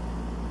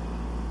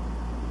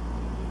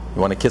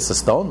 You want to kiss a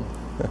stone?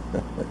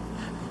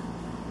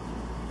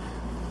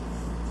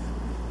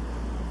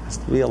 Has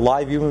to be a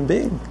live human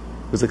being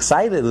who's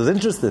excited, who's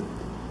interested.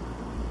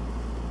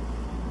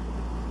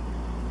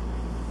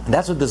 And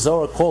that's what the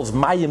Zohar calls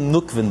Mayim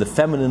Nukvin, the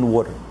feminine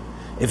water.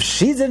 If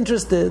she's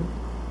interested,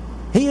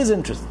 he is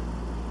interested.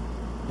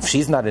 If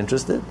she's not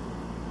interested,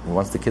 he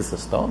wants to kiss a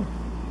stone,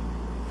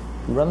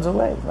 he runs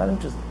away, not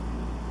interested.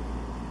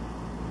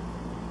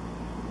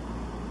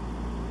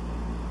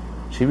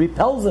 She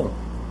repels him.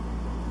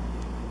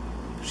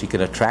 She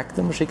can attract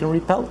him or she can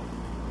repel him.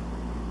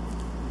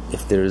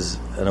 If there's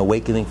an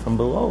awakening from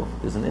below,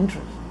 there's an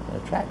interest, an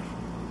attraction.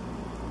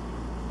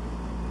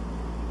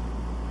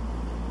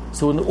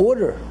 So in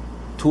order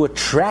to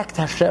attract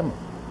Hashem,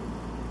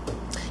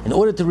 in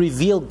order to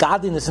reveal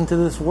godliness into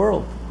this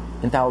world,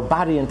 into our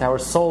body, into our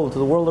soul, into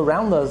the world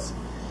around us,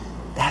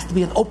 there has to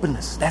be an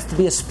openness. There has to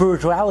be a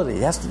spirituality.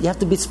 You have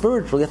to be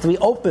spiritual. You have to be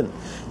open.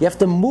 You have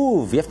to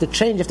move. You have to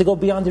change. You have to go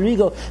beyond your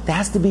ego. There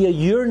has to be a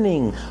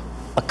yearning,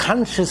 a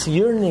conscious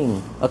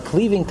yearning, a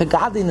cleaving to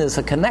godliness,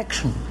 a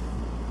connection.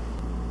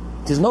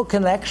 There's no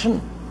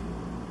connection.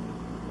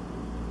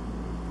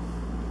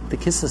 To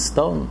kiss a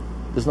stone,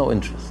 there's no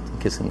interest in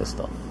kissing the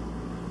stone.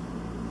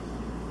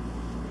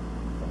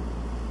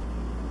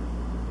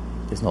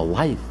 There's no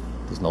life.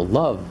 There's no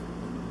love.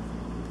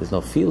 There's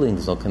no feeling.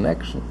 There's no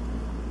connection.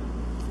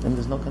 Then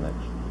there's no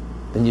connection.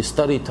 Then you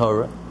study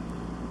Torah,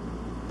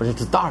 but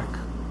it's dark.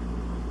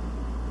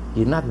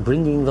 You're not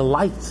bringing the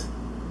light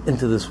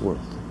into this world.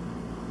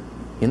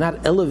 You're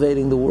not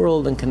elevating the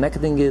world and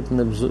connecting it, and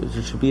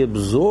it should be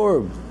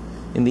absorbed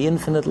in the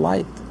infinite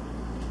light.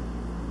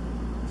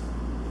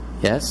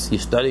 Yes, you're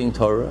studying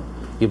Torah,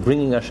 you're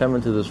bringing Hashem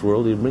into this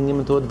world, you're bringing him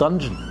into a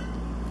dungeon.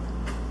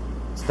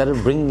 Instead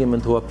of bringing him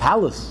into a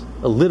palace,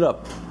 a lit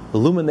up,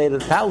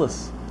 illuminated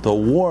palace, to a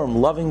warm,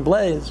 loving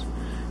blaze,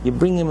 you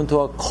bring him into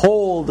a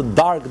cold,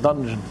 dark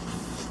dungeon.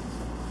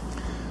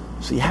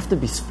 So you have to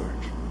be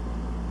spiritual.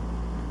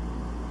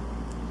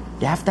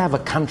 You have to have a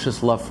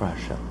conscious love for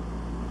Hashem.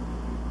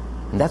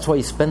 And that's why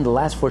you spend the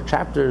last 4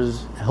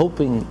 chapters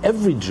helping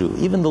every Jew,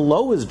 even the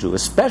lowest Jew,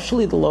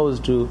 especially the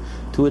lowest Jew,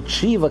 to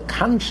achieve a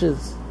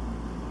conscious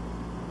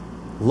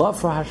love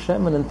for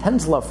Hashem, an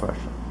intense love for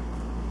Hashem.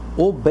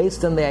 All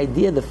based on the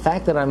idea, the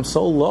fact that I'm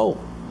so low.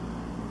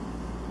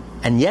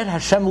 And yet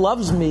Hashem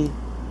loves me.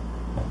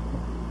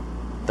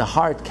 The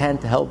heart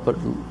can't help but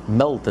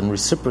melt and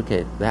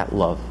reciprocate that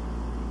love.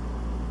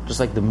 Just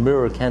like the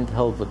mirror can't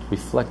help but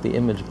reflect the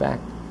image back,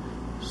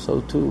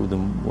 so too,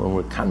 when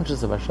we're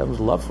conscious of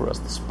Hashem's love for us,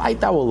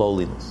 despite our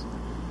lowliness,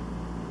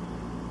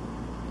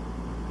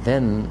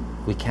 then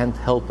we can't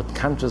help but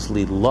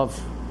consciously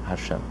love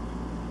Hashem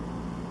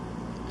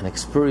and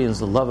experience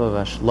the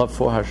love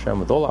for Hashem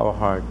with all our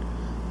heart,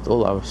 with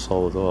all our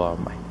soul, with all our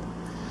might.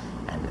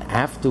 And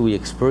after we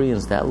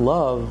experience that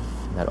love,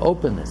 that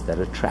openness, that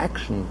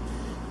attraction,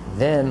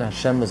 then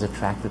Hashem is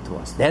attracted to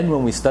us. Then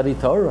when we study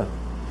Torah,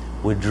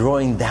 we're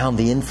drawing down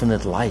the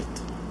infinite light.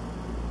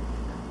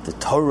 The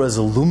Torah is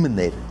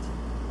illuminated.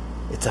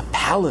 It's a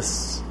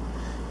palace.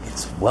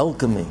 It's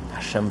welcoming.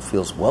 Hashem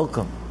feels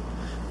welcome.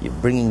 You're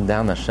bringing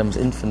down Hashem's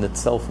infinite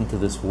self into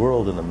this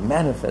world in a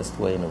manifest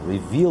way, in a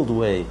revealed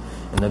way,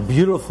 in a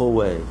beautiful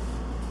way.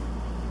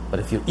 But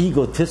if you're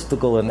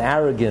egotistical and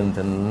arrogant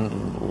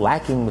and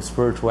lacking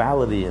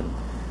spirituality and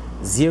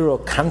zero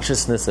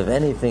consciousness of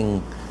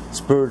anything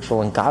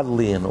spiritual and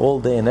godly, and all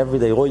day and every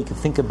day all you can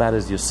think about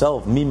is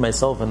yourself, me,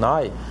 myself, and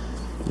I,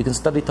 you can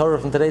study Torah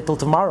from today till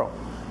tomorrow,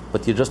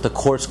 but you're just a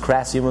coarse,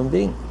 crass human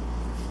being.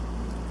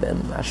 Then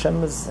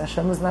Hashem is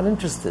not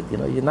interested.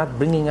 You're not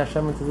bringing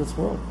Hashem into this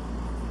world.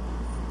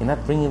 You're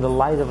not bringing the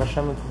light of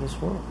Hashem into this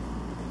world.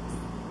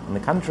 On the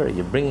contrary,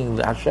 you're bringing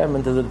Hashem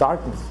into the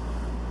darkness.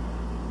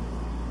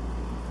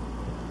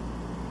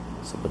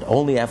 So, but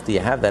only after you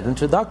have that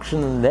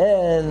introduction,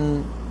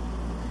 then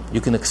you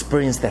can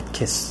experience that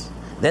kiss.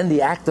 Then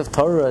the act of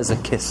Torah is a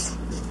kiss.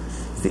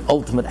 It's the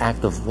ultimate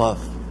act of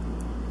love.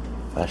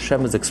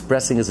 Hashem is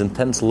expressing His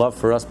intense love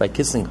for us by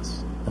kissing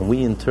us. And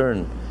we in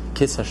turn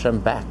kiss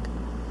Hashem back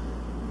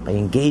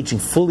by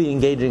fully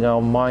engaging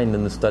our mind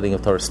in the studying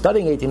of Torah.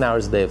 Studying 18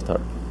 hours a day of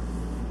Torah.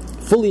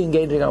 Fully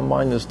engaging our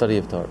mind in the study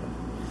of Torah.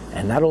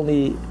 And not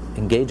only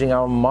engaging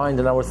our mind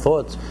and our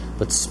thoughts,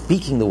 but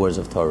speaking the words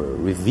of Torah,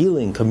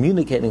 revealing,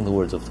 communicating the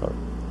words of Torah.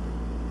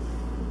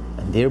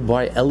 And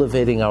thereby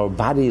elevating our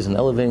bodies and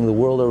elevating the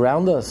world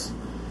around us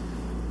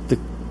to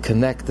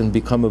connect and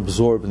become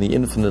absorbed in the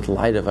infinite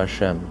light of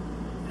Hashem.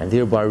 And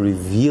thereby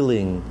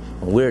revealing,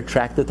 when we're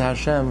attracted to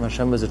Hashem,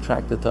 Hashem is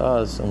attracted to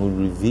us, and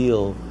we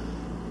reveal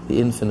the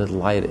infinite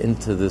light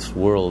into this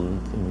world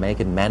and make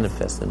it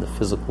manifest in the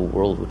physical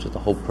world, which is the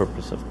whole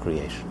purpose of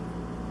creation.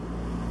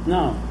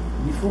 Now,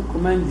 before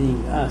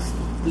commanding us to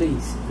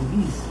place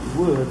these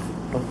words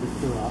of the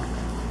Torah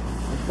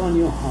upon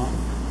your heart,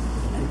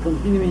 and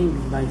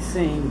continuing by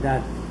saying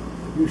that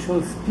you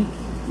shall speak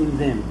in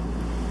them,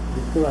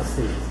 the Torah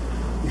says,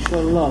 you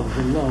shall love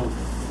the Lord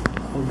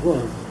of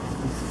God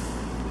with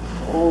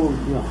all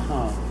your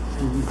heart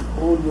and with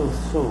all your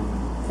soul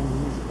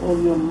and with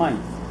all your might.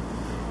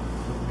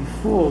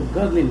 Before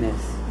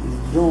godliness is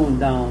drawn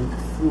down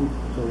through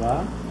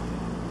Torah,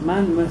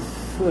 man must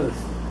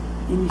first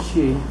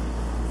initiate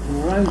an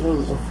arousal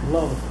of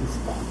love of his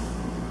part.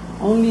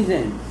 Only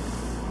then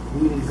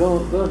will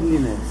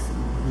godliness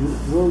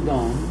draw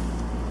down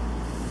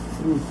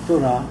through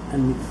Torah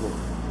and Mitzvot.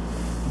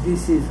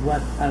 This is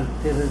what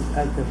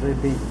Alter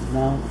Rebbe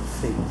now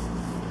says.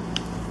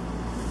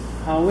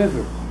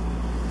 However,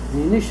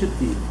 the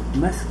initiative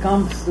must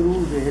come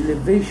through the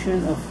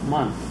elevation of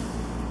man,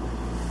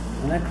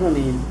 an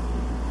acronym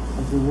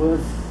of the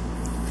word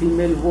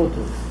female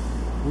waters,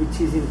 which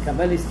is in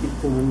Kabbalistic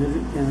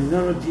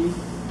terminology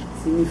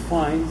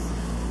signifies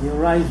the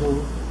arousal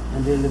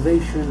and the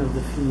elevation of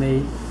the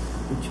female,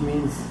 which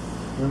means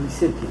the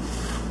recipient.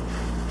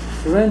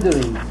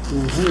 Surrendering to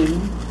him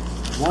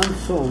one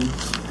soul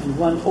and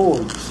one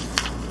all,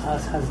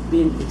 as has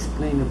been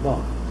explained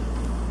above.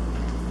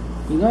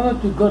 In order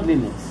to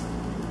godliness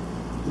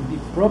to be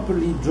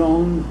properly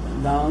drawn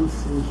down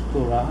through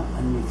Torah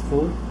and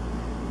Mitzvot,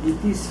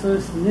 it is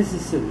first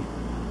necessary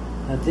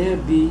that there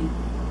be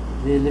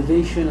the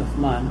elevation of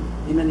man,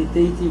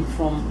 emanating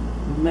from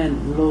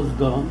man lost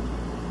God,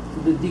 to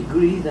the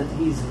degree that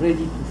he is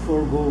ready to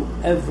forego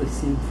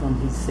everything from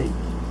his sake.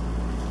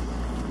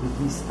 With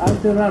this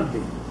Alter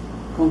Rebbe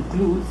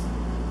concludes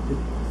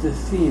the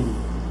theme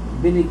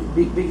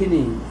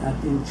beginning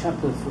in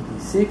chapter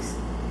 46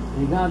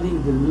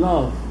 regarding the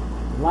love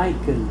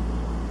likened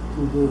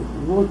to the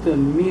water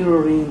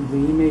mirroring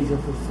the image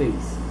of a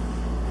face,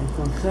 and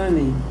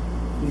concerning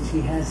which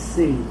he has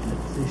said that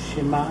the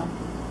Shema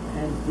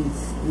and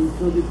its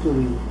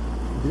introductory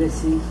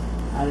blessings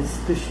are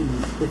especially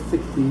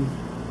effective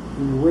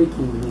in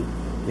awakening.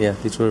 Yeah,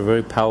 these were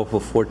very powerful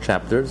 4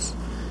 chapters.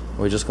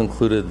 We just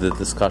concluded the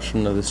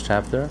discussion of this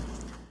chapter.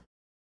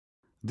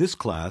 This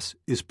class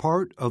is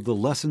part of the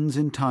Lessons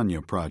in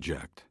Tanya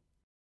project.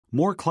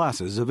 More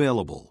classes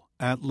available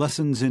at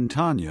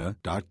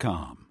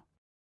lessonsintanya.com.